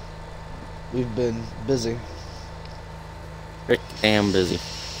no. We've been busy. Pretty damn busy.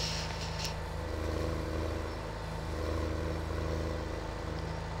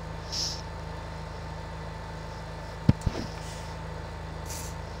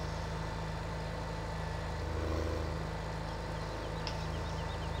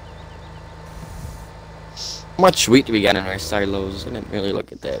 How much wheat do we got in our silos? I didn't really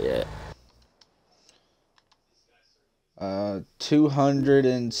look at that yet.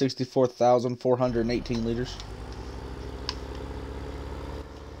 264,418 liters.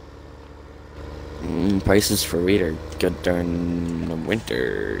 Prices for wheat are good during the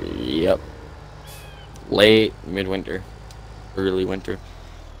winter. Yep. Late, midwinter, early winter.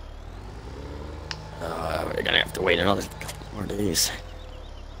 We're gonna have to wait another couple more days.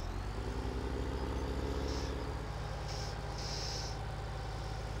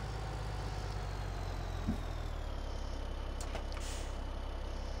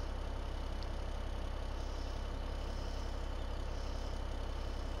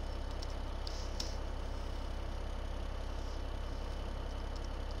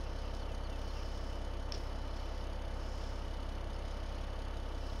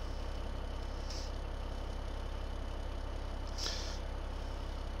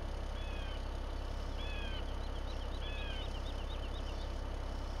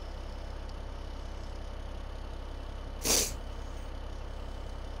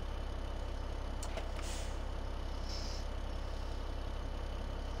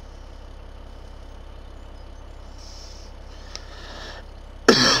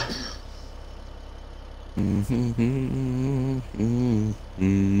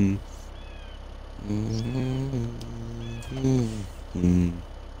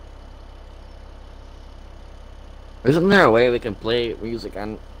 Isn't there a way we can play music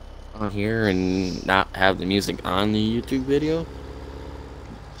on here and not have the music on the YouTube video?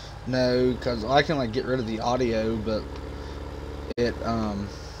 No, because I can like get rid of the audio, but it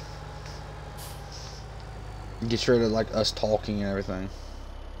gets rid of like us talking and everything.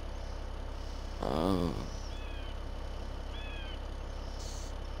 Oh.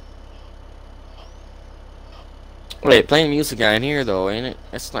 Wait, playing music on here though, ain't it?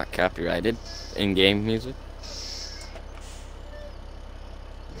 That's not copyrighted. In-game music.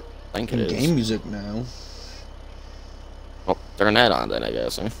 I think it is. Game music now. Well, turn that on then, I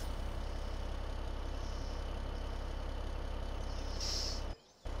guess, huh?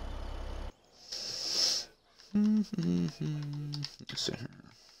 Let's see here.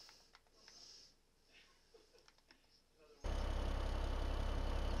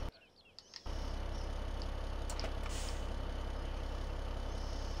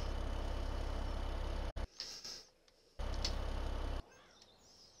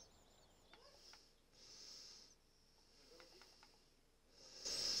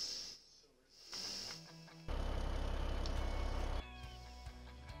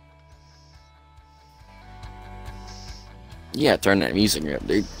 Yeah, turn that music up,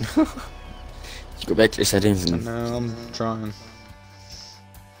 dude. Go back to your settings and... No, I'm trying.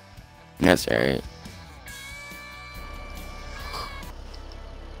 That's alright.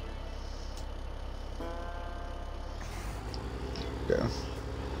 Go.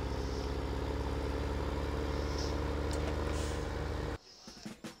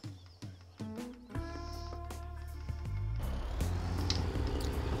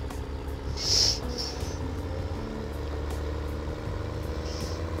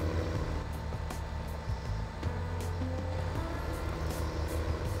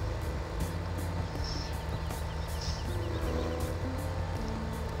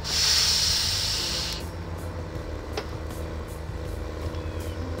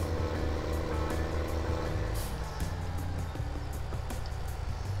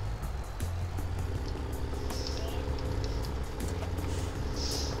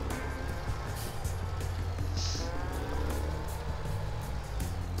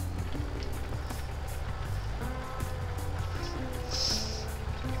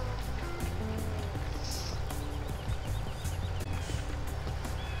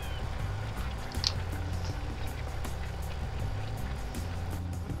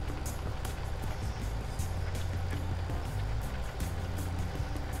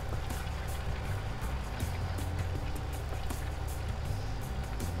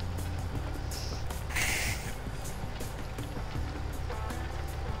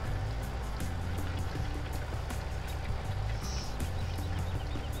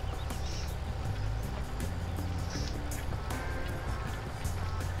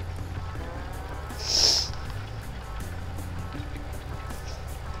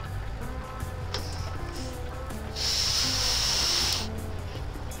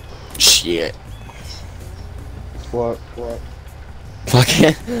 Shit. What?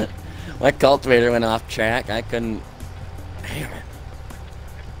 Fucking... My cultivator went off track. I couldn't... Damn it.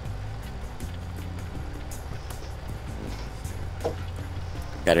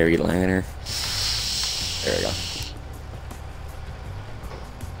 Gotta reline her. There we go.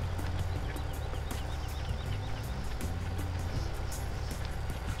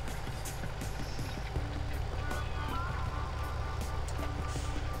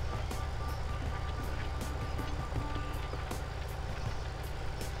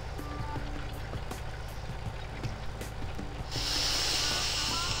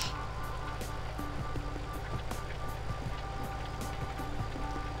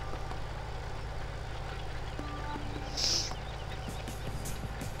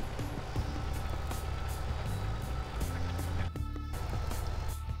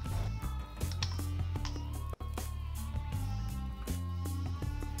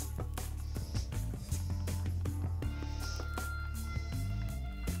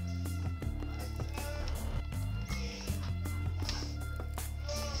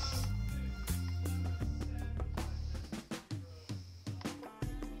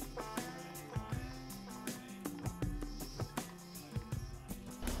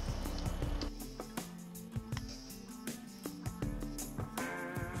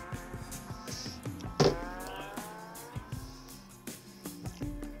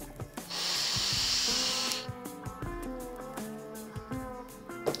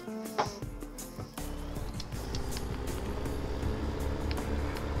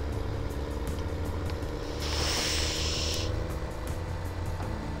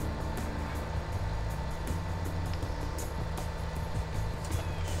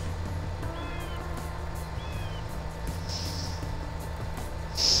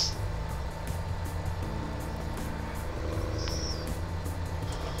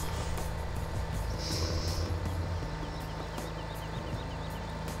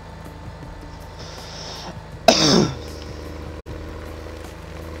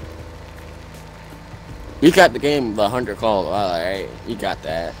 You got the game, the Hunter Call. Alright, you got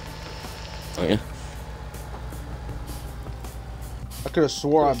that. Oh yeah. I could have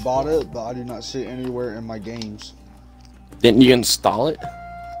swore I bought it, but I do not see it anywhere in my games. Didn't you install it?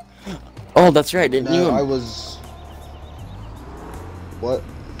 Oh, that's right. Didn't you? No, I was. What?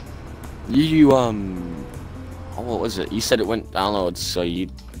 You oh, what was it? You said it went download, so you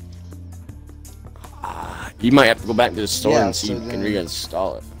might have to go back to the store and see if you can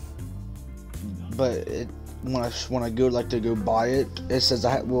reinstall it. But it, when I go like to go buy it, it says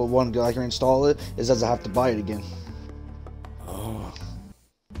I when I can install it. It says I have to buy it again. Oh.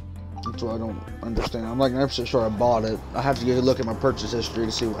 That's what I don't understand. I'm like 90% sure I bought it. I have to go look at my purchase history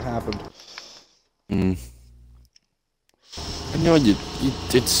to see what happened. Hmm. I know you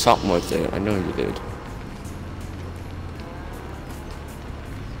did something with it. I know you did.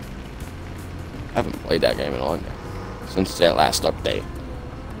 I haven't played that game in a long time. Since that last update.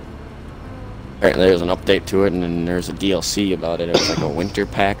 Apparently there's an update to it and then there's a DLC about it. It was like a winter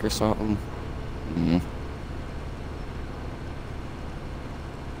pack or something. Mm-hmm.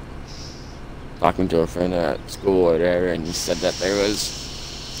 Talking to a friend at school or whatever, and he said that there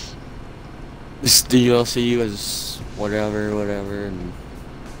was this DLC was whatever, and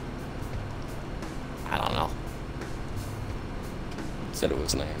I don't know. Said it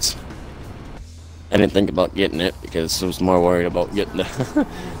was nice. I didn't think about getting it because I was more worried about getting the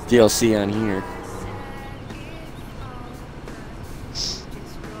DLC on here.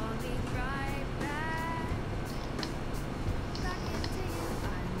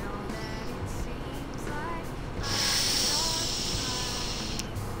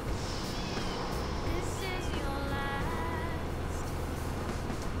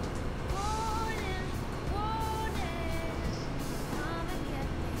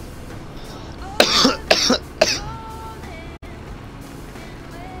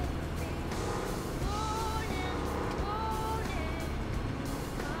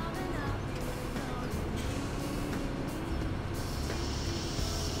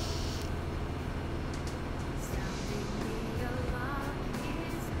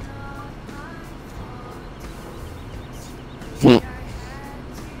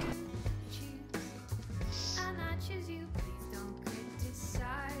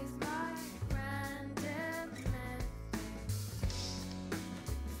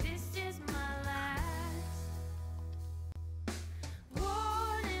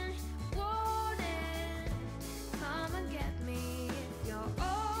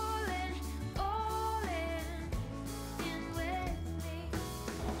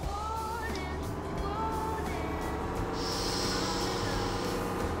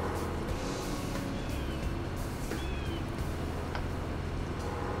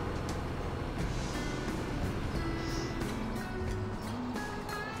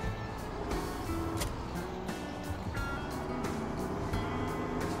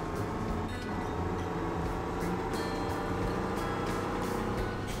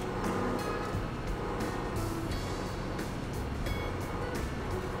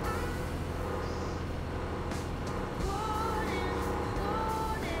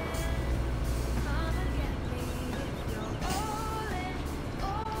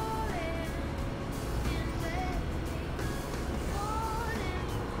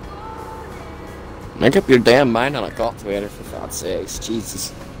 Make up your damn mind on a cultivator, for God's sakes.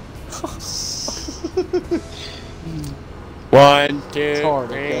 Jesus. 1, 2, hard,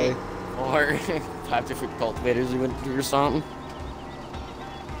 3, okay? 4, 5 different cultivators you went through or something.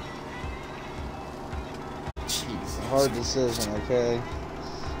 Jesus. Hard decision, okay?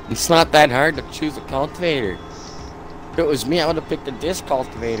 It's not that hard to choose a cultivator. If it was me, I would have picked a disc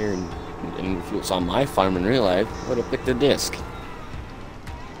cultivator, and if it was on my farm in real life, I would have picked a disc.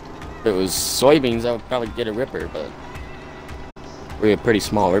 If it was soybeans, I would probably get a ripper, but we're a pretty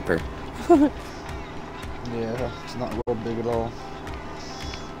small ripper. Yeah, it's not real big at all.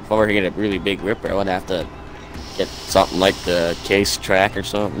 If I were to get a really big ripper, I would have to get something like the case track or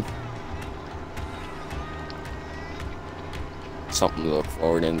something. Something to look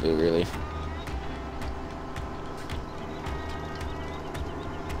forward into, really.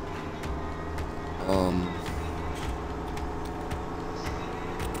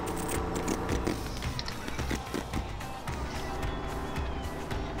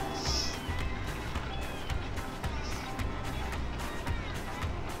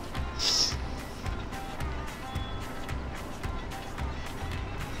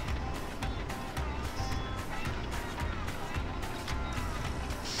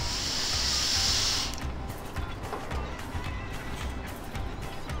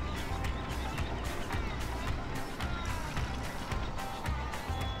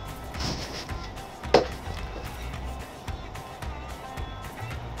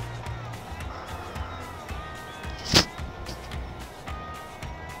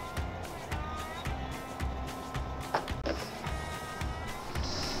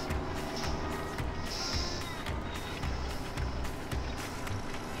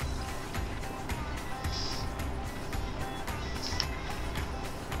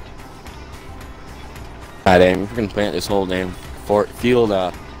 Ah, damn, we're gonna plant this whole damn field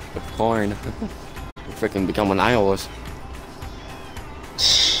with corn. We're freaking becoming Iowas.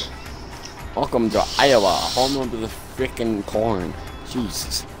 Welcome to Iowa, home of the freaking corn.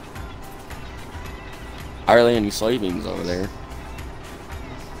 Jesus. Hardly any soybeans over there.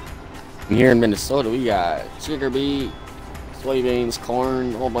 And here in Minnesota, we got sugar beet, soybeans,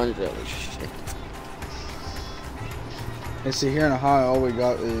 corn, a whole bunch of other shit. And see, here in Ohio, all we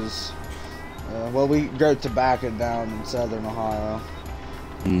got is, well, we grow tobacco down in southern Ohio.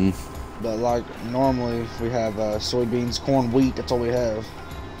 But like normally, we have soybeans, corn, wheat. That's all we have.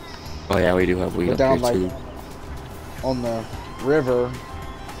 Oh yeah, we do have wheat But up down here like too. on the river,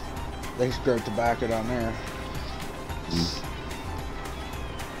 they grow tobacco down there.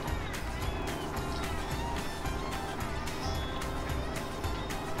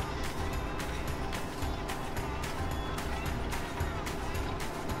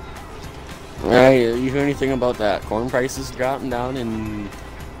 Right, you hear anything about that corn prices dropping down in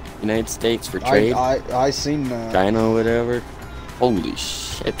United States for trade? I seen that. China or whatever. Holy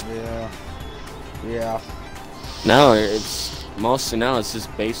shit. Yeah. Now it's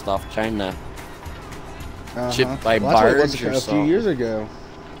just based off China. Shipped by barge or a few something. years ago.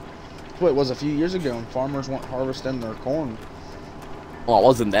 That's what it was a few years ago, and farmers weren't harvesting their corn. Well, it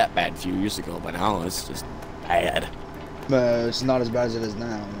wasn't that bad a few years ago, but now it's just bad. But it's not as bad as it is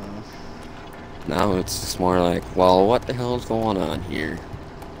now. Now it's just more like, well, what the hell is going on here?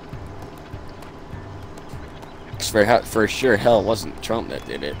 'Cause for sure, hell, it wasn't Trump that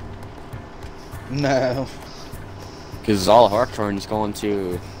did it. No. Because all of our corn is going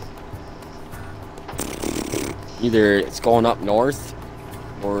to either it's going up north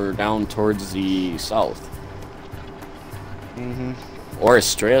or down towards the south. Or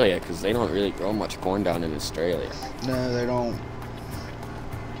Australia, because they don't really grow much corn down in Australia. No, they don't.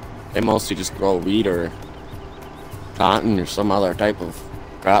 They mostly just grow wheat or cotton or some other type of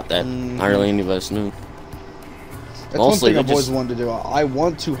crop that hardly any of us knew. That's Mostly one thing I've always wanted to do. I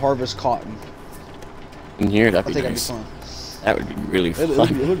want to harvest cotton. In here, that'd I be think nice. that'd be fun. That would be really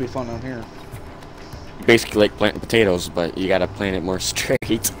fun. It would be fun down here. Basically like planting potatoes, but you gotta plant it more straight.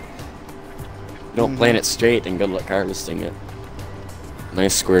 You don't plant it straight, and good luck harvesting it.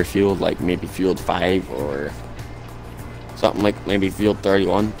 Nice square field, like maybe field 5 or something like maybe field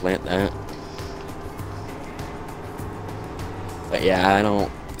 31, plant that. But yeah, I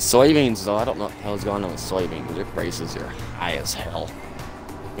don't... Soybeans though, I don't know what the hell's going on with soybeans. Their prices are high as hell.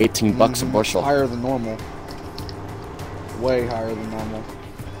 18 bucks a bushel. Higher than normal. Way higher than normal.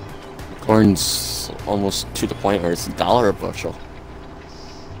 Corn's almost to the point where it's $1 a bushel.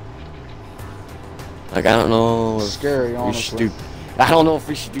 Like, I don't know if Scary, we honestly. should do... I don't know if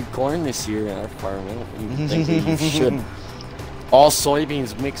we should do corn this year in our farm. I don't even think we should. All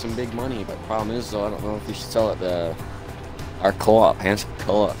soybeans make some big money, but the problem is though, I don't know if we should sell it to our co-op, Hanson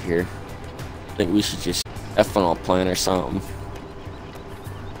Co-op here. I think we should just ethanol plant or something.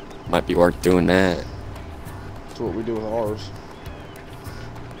 Might be worth doing that. That's what we do with ours.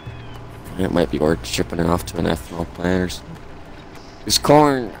 It might be worth shipping it off to an ethanol plant or something. It's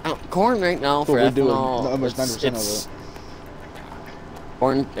corn right now for What we do ethanol. almost 90% of it.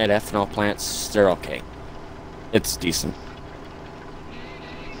 Corn at ethanol plants, they're okay. It's decent.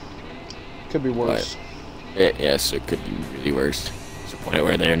 Could be worse. Yes, it could be really worse. To the point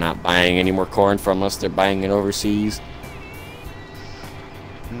where they're not buying any more corn from us, they're buying it overseas.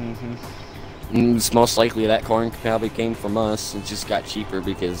 It's most likely that corn probably came from us and just got cheaper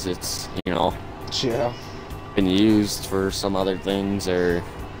because it's, you know, Yeah. been used for some other things, or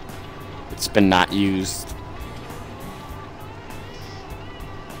it's been not used.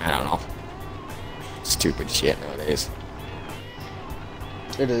 I don't know. Stupid shit nowadays.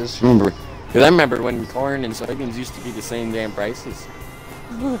 It is. Because I remember when corn and soybeans used to be the same damn prices.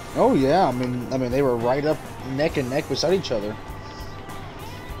 Oh yeah, I mean they were right up neck and neck beside each other.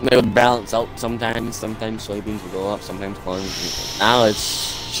 They would balance out sometimes. Sometimes soybeans would go up, sometimes corn. Now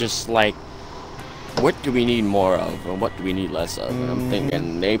it's just like, what do we need more of, and what do we need less of? And I'm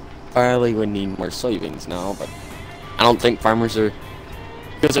thinking they probably would need more soybeans now, but I don't think farmers are...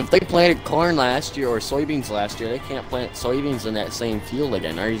 Because if they planted corn last year or soybeans last year, they can't plant soybeans in that same field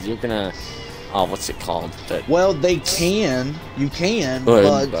again. Are you gonna... Oh, what's it called? Well, they can. You can,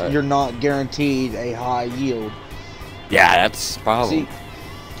 but you're not guaranteed a high yield. Yeah, that's the problem. See,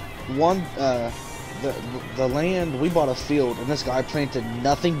 the land, we bought a field, and this guy planted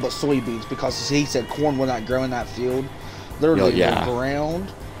nothing but soybeans because he said corn would not grow in that field. Literally, the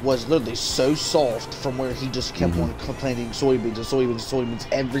ground was literally so soft from where he just kept on planting soybeans and soybeans and soybeans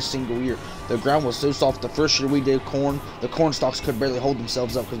every single year. The ground was so soft. The first year we did corn, the corn stalks could barely hold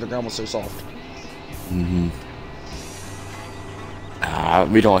themselves up because the ground was so soft. Mm-hmm.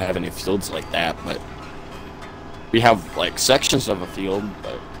 We don't have any fields like that, but we have like sections of a field,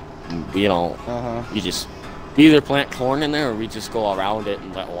 but we don't. We just either plant corn in there, or we just go around it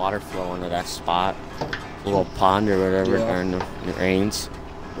and let water flow into that spot, a little pond or whatever during the rains,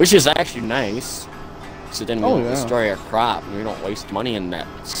 which is actually nice. So then we don't destroy our crop, and we don't waste money in that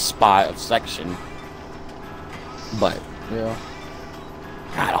spot of section. But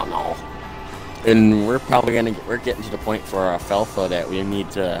I don't know. And we're probably we're getting to the point for our alfalfa that we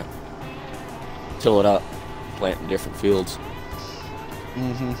need to till it up, plant in different fields.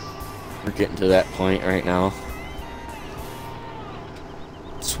 We're getting to that point right now.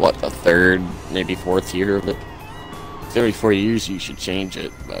 It's what, the third, maybe fourth year of it. Every 4 years you should change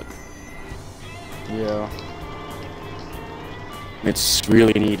it, but it's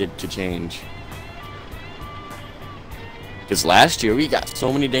really needed to change. Because last year we got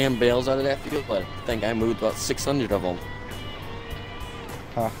so many damn bales out of that field, but I think I moved about 600 of them.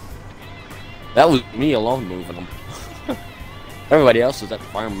 That was me alone moving them. Everybody else was at the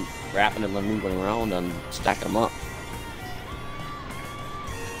farm wrapping them and moving around and stacking them up.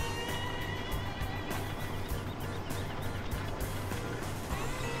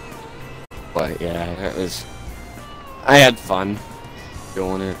 But yeah, I had fun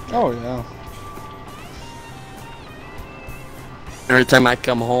doing it. Oh yeah. Every time I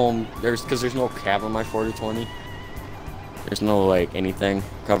come home, because there's no cab on my 4020. There's no like anything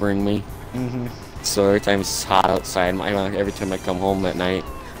covering me. So every time it's hot outside, every time I come home at night,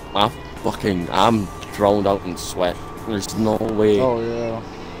 I'm thrown out in sweat. There's no way. Oh yeah.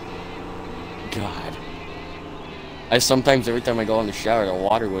 God. Sometimes every time I go in the shower, the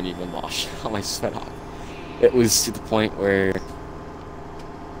water wouldn't even wash all my sweat off. It was to the point where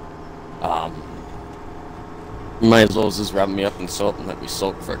you might as well just wrap me up in soap and let me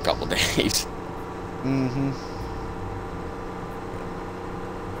soak for a couple days.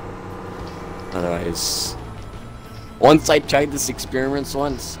 Otherwise, once I tried this experiment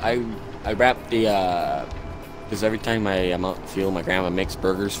I wrapped the because every time I'm out in the field, my grandma makes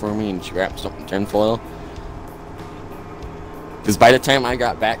burgers for me and she wraps up in tinfoil. Because by the time I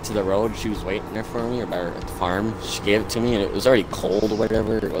got back to the road, she was waiting there for me, or at the farm. She gave it to me, and it was already cold or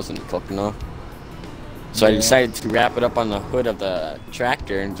whatever. It wasn't cooked enough. So I decided to wrap it up on the hood of the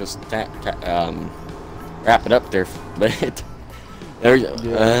tractor and just wrap it up there. But it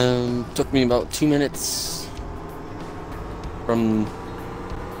took me about 2 minutes from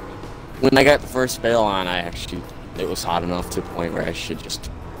when I got the first bale on. It was hot enough to the point where I should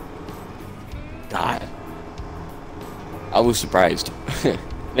just die. I was surprised.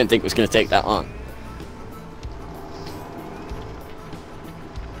 Didn't think it was going to take that long.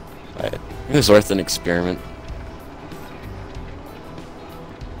 But it was worth an experiment.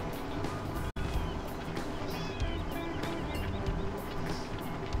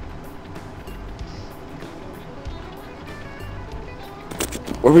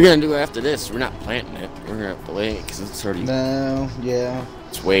 What are we going to do after this? We're not planting it. We're going to have to wait because it's already... No, yeah.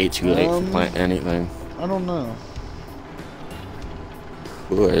 It's way too late for planting anything. I don't know.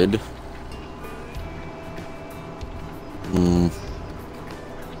 Good.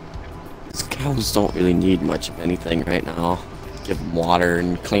 These cows don't really need much of anything right now. Give them water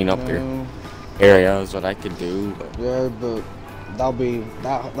and clean up their area is what I could do. But yeah, but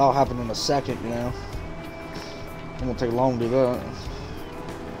that'll happen in a second, you know. It won't take long to do that.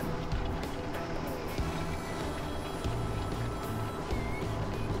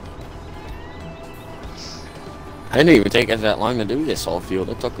 I didn't even take us that long to do this whole field.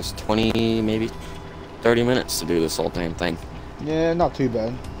 It took us 20, maybe 30 minutes to do this whole damn thing. Yeah, not too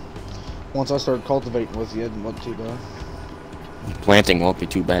bad. Once I started cultivating with you, it wasn't too bad. Planting won't be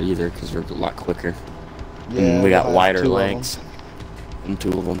too bad either because we're a lot quicker. Yeah, and we got wider legs. And 2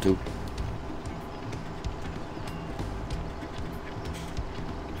 of them too.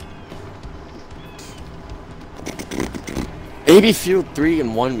 Maybe field 3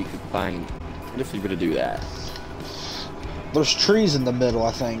 and 1 we could find. What if we were to do that? There's trees in the middle,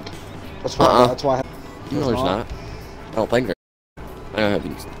 I think. That's why. That's why. No, there's not. I don't think there. I don't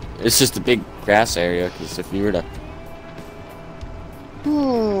have. It's just a big grass area. Because if you were to,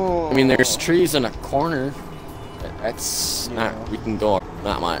 I mean, there's trees in a corner. That's not. We can go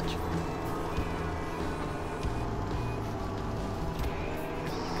not much.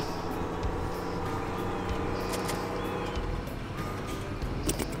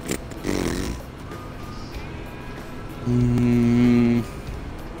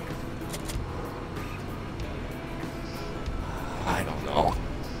 I don't know.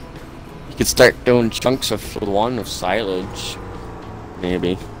 You could start doing chunks of 1 of silage,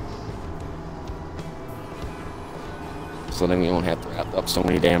 maybe. so then we won't have to wrap up so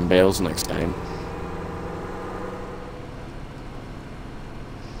many damn bales next time.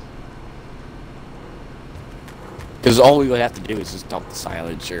 Because all we would have to do is just dump the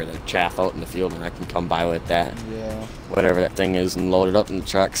silage or the chaff out in the field, and I can come by with that, whatever that thing is, and load it up in the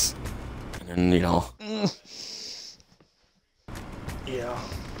trucks. And then, you know. Yeah.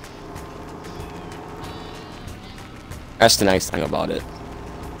 That's the nice thing about it.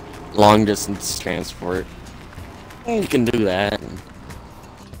 Long distance transport. You can do that.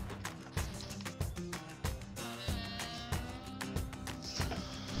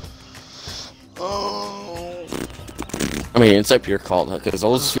 I mean, it's up your call, because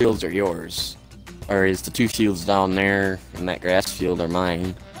those fields are yours. Or is the 2 fields down there and that grass field are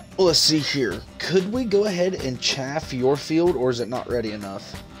mine? Well, let's see here. Could we go ahead and chaff your field, or is it not ready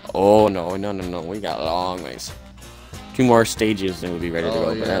enough? Oh, no. We got a long ways. 2 more stages and we'll be ready to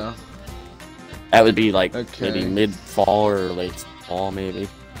go. Yeah. That would be like maybe mid-fall or late fall, maybe.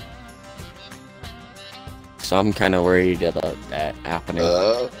 So I'm kind of worried about that happening.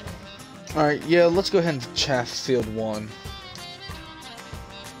 Alright, yeah, let's go ahead and chaff field 1.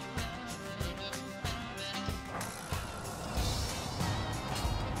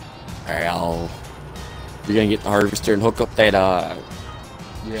 Alright, you're gonna get the harvester and hook up that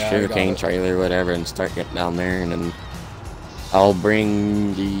sugarcane trailer or whatever and start getting down there, and then I'll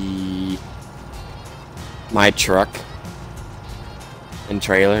bring my truck and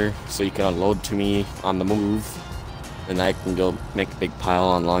trailer so you can unload to me on the move, and I can go make a big pile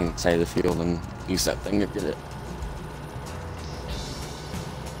on along the side of the field and use that thing to get it.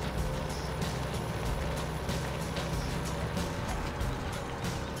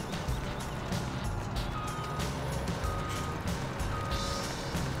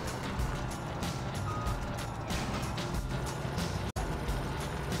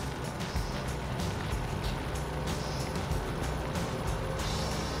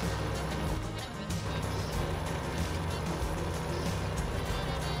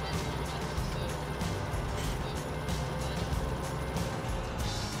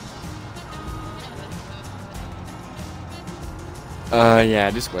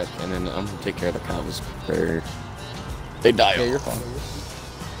 Yeah, just quit, and then I'm gonna take care of the cows before they die. Yeah, you're fine.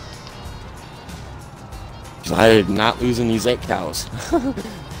 I'm not losing these 8 cows.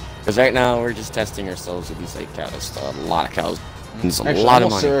 Because right now we're just testing ourselves with these 8 cows. So a lot of cows. It's a lot of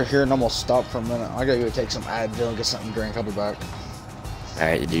money. I'm here and I'm gonna stop for a minute. I gotta go take some Advil and get something to drink. I'll be back.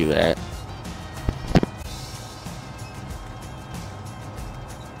 Alright, you do that.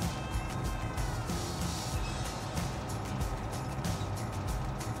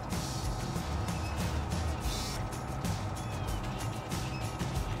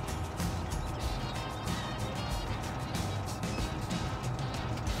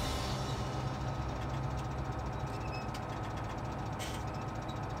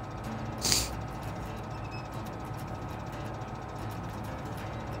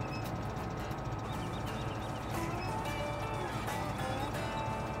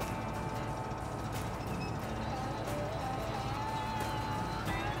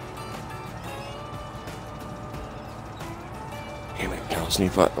 Damn it, cows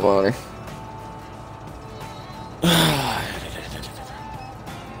need water.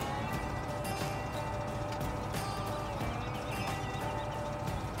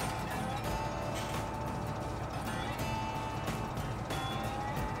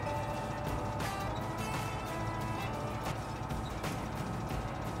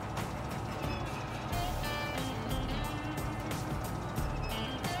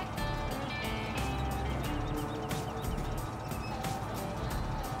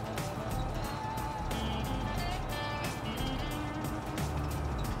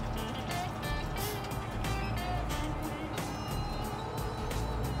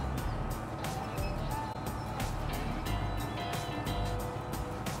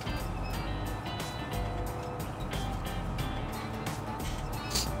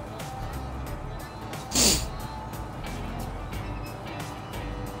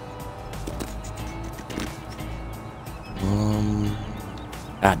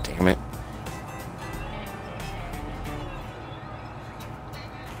 God damn it.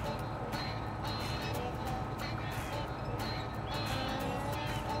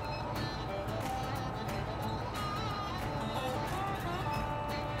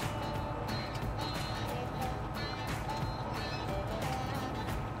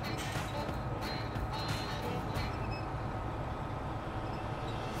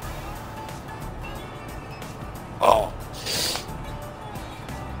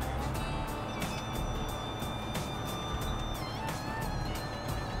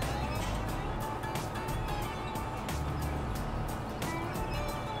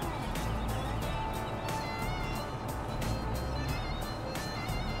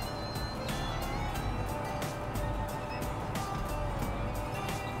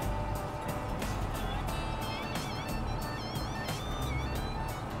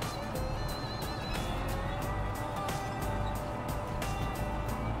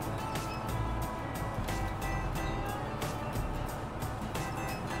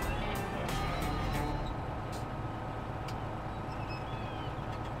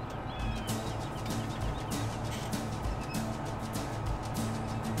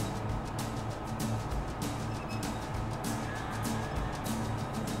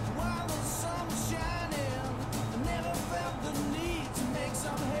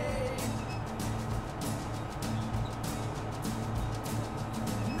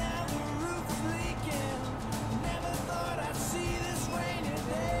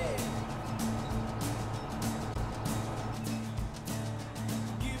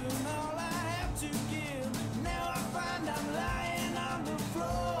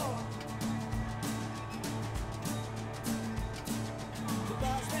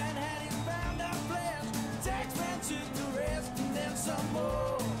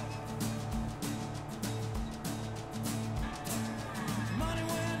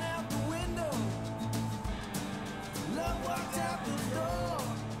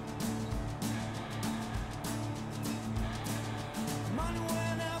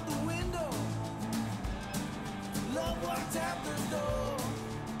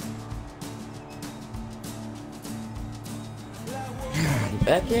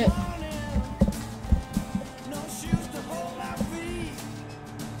 back yet?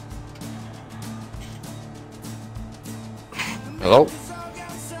 Hello?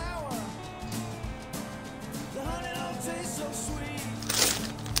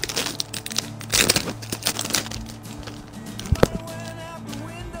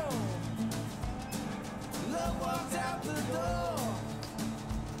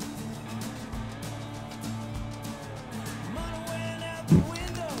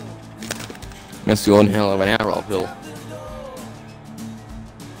 That's one hell of an arrow pill.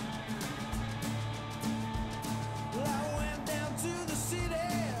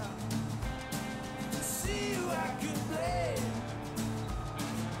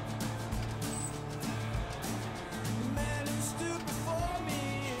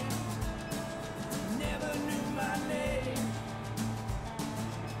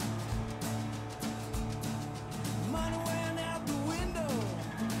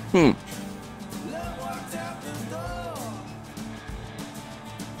 Hmm.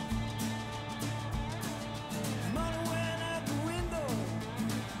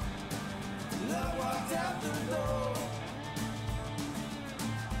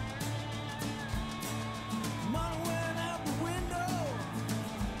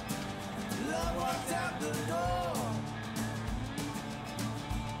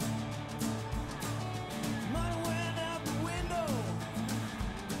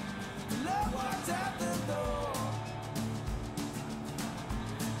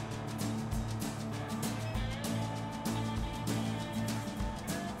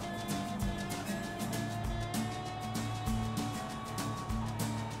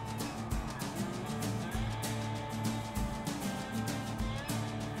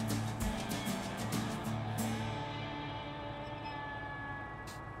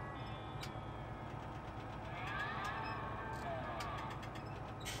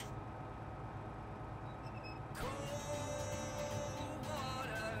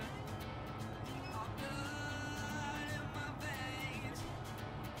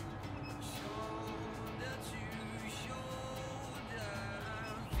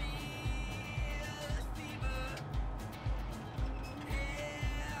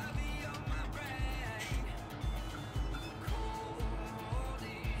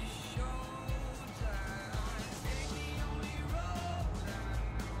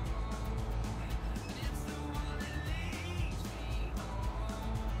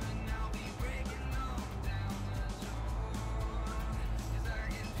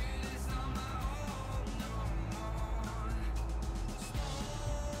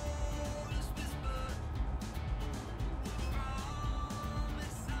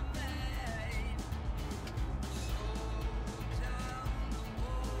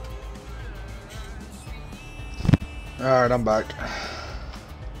 Alright, I'm back.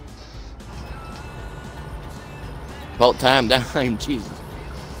 About time, Jesus.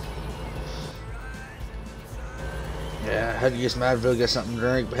 Yeah, I had to get some Advil, get something to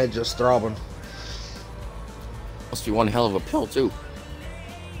drink, head just throbbing. Must be one hell of a pill, too.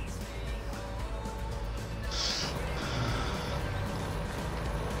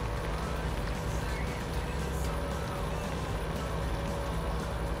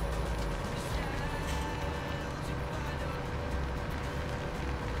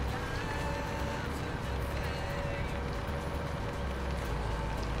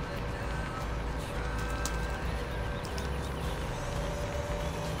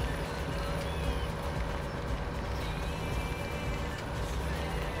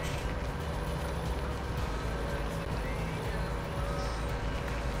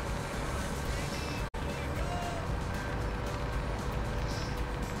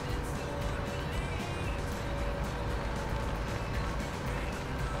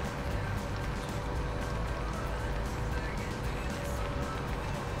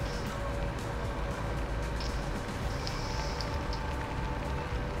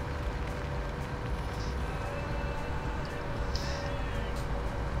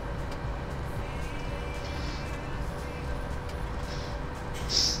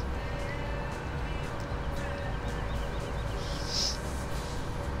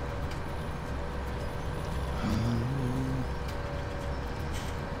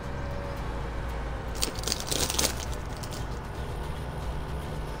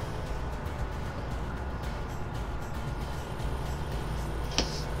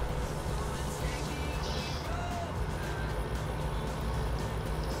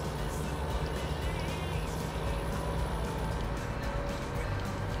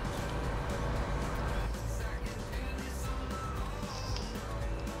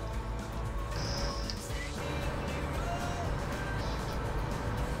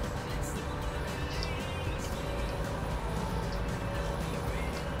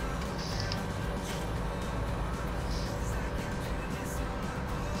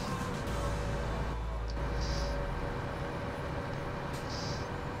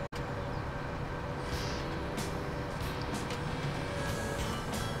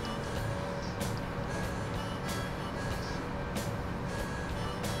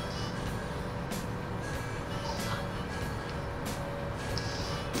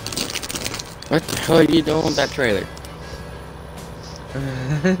 What the hell are you doing with that trailer?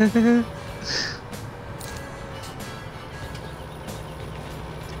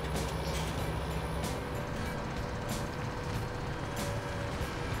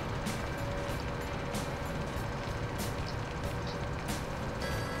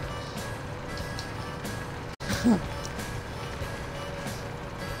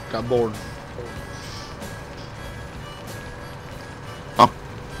 Got bored. Oh.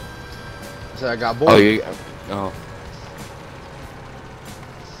 So I got bored. Oh, you. Oh.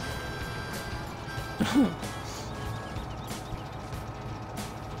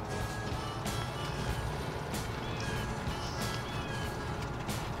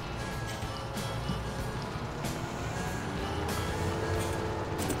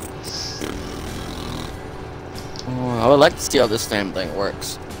 Oh, I would like to see how this damn thing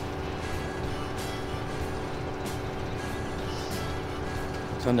works.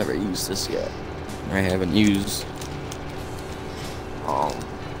 So I've never used this yet. I haven't used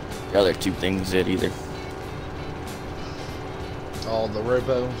the other two things yet either. All the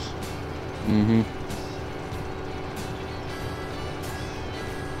robos. Mm-hmm.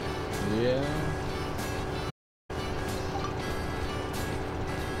 Yeah.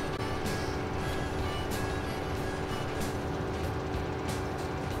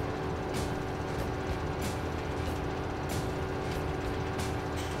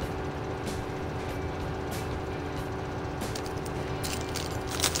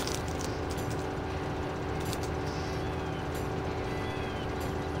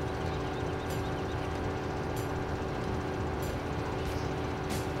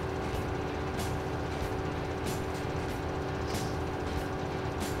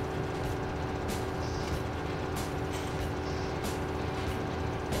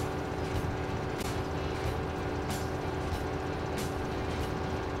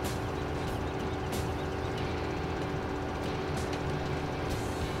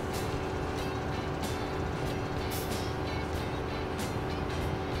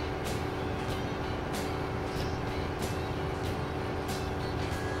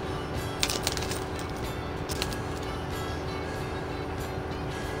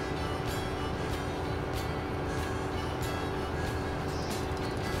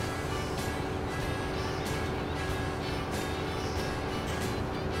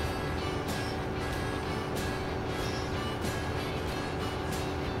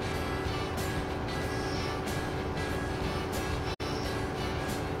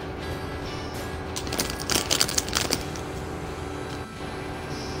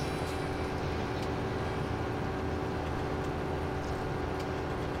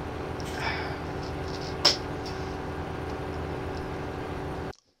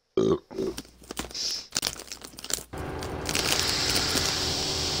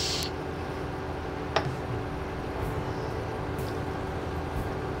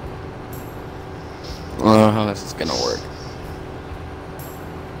 How this is gonna work?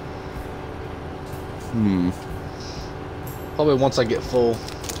 Probably once I get full,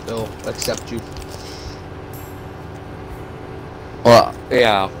 they'll accept you. Well,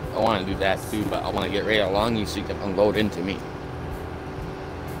 yeah, I want to do that too, but I want to get right along you so you can unload into me.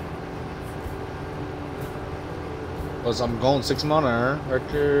 Because I'm going 6 money right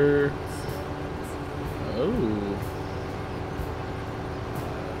there. Oh.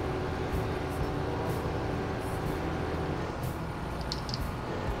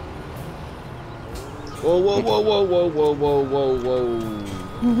 Whoa, whoa, whoa, whoa, whoa, whoa, whoa, whoa,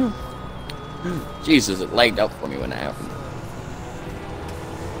 whoa. Jesus, it lagged up for me when it happened.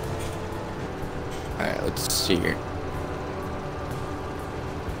 Alright, let's see here.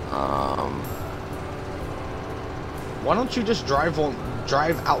 Why don't you just drive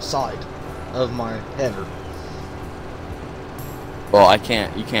outside of my header? Well, I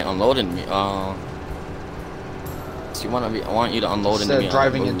can't. You can't unload into me. So I want you to unload into me. Instead of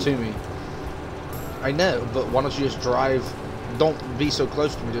driving into me. I know, but why don't you just drive? Don't be so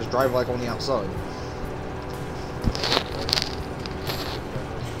close to me. Just drive like on the outside.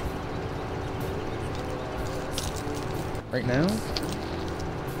 Right now?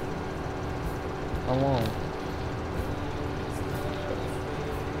 How long?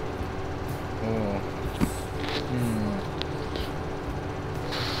 Oh.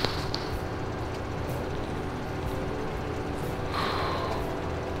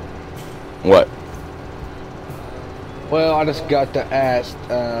 What? Well, I just got to ask,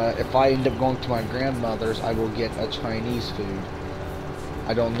 if I end up going to my grandmother's, I will get a Chinese food.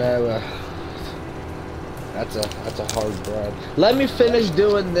 I don't know, that's a hard drive. Let me finish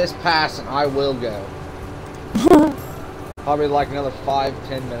doing this pass and I will go. Probably like another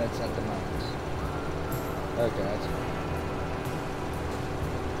 5-10 minutes at the most. Okay, that's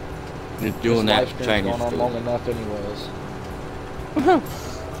Just doing that, trying going to on long enough, anyways.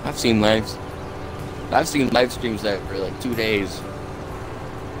 I've seen live streams that for like 2 days.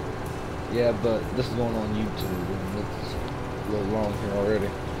 Yeah, but this is going on YouTube, and it's a little long here already.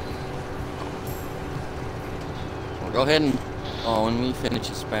 Well, go ahead and when we finish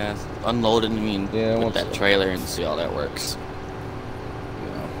this path, unload it. With that trailer and see how that works.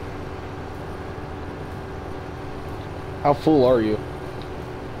 Yeah. How full are you?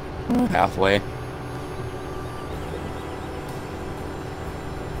 Halfway.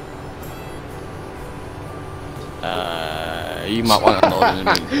 You might want to unload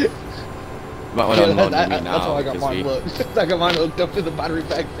it. That's how I got mine hooked. I got mine hooked up to the battery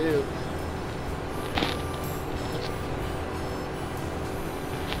pack too.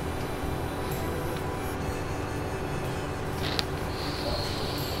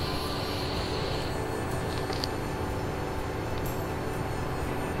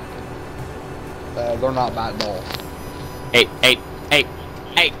 They're not bad at all. Hey.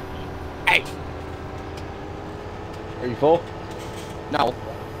 Are you full? No.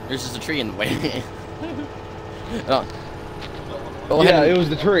 There's just a tree in the way. Yeah, it was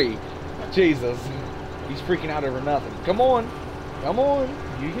the tree. Jesus. He's freaking out over nothing. Come on. Come on.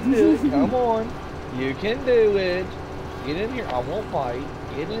 You can do it. Come on. You can do it. Get in here. I won't bite.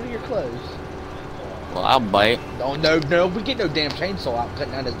 Get in here close. Well, I'll bite. Oh, no. We get no damn chainsaw out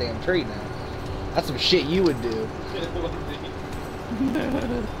cutting down this damn tree now. That's some shit you would do.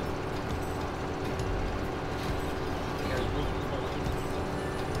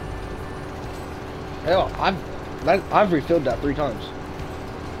 Hell, I've refilled that 3 times.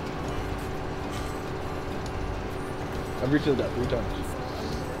 I've refilled that 3 times.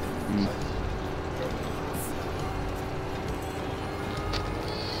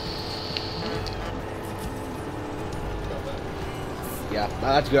 Yeah,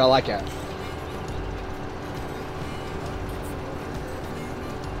 that's good. I like that.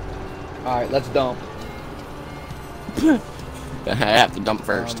 Alright, let's dump. I have to dump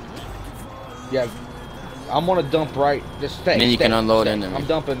first. Yeah, I'm gonna dump right. Just stay. And then you can unload in there. I'm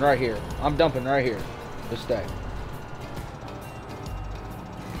dumping right here. I'm dumping right here. Just stay.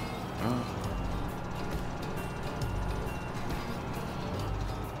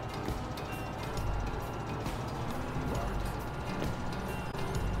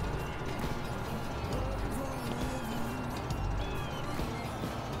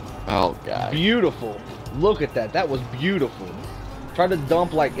 Oh god. Beautiful. Look at that. That was beautiful. Try to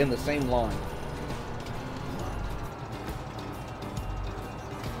dump like in the same line.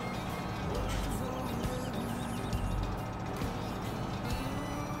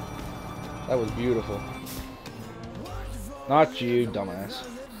 That was beautiful. Not you, dumbass.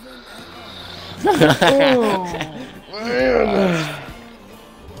 Oh, man.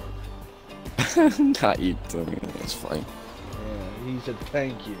 Not you, dummy. It's fine. Yeah, he said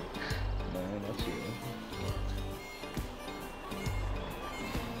thank you. Man, that's you.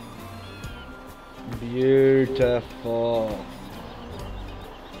 Beautiful.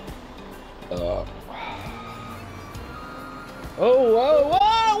 Oh, whoa, whoa,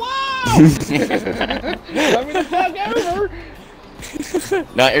 whoa! Let me the fuck over!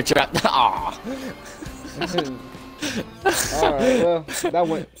 No, you're trapped. Aww. Alright, well, that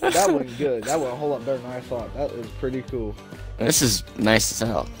went good. That went a whole lot better than I thought. That was pretty cool. This is nice as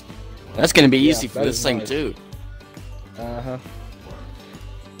hell. That's gonna be easy for this thing too. Uh-huh.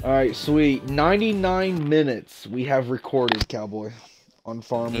 Alright, sweet. 99 minutes we have recorded, Cowboy, on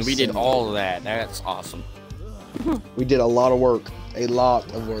Farm. And we did all of that. That's awesome. We did a lot of work. A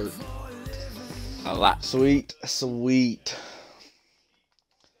lot of work. A lot. Sweet, sweet.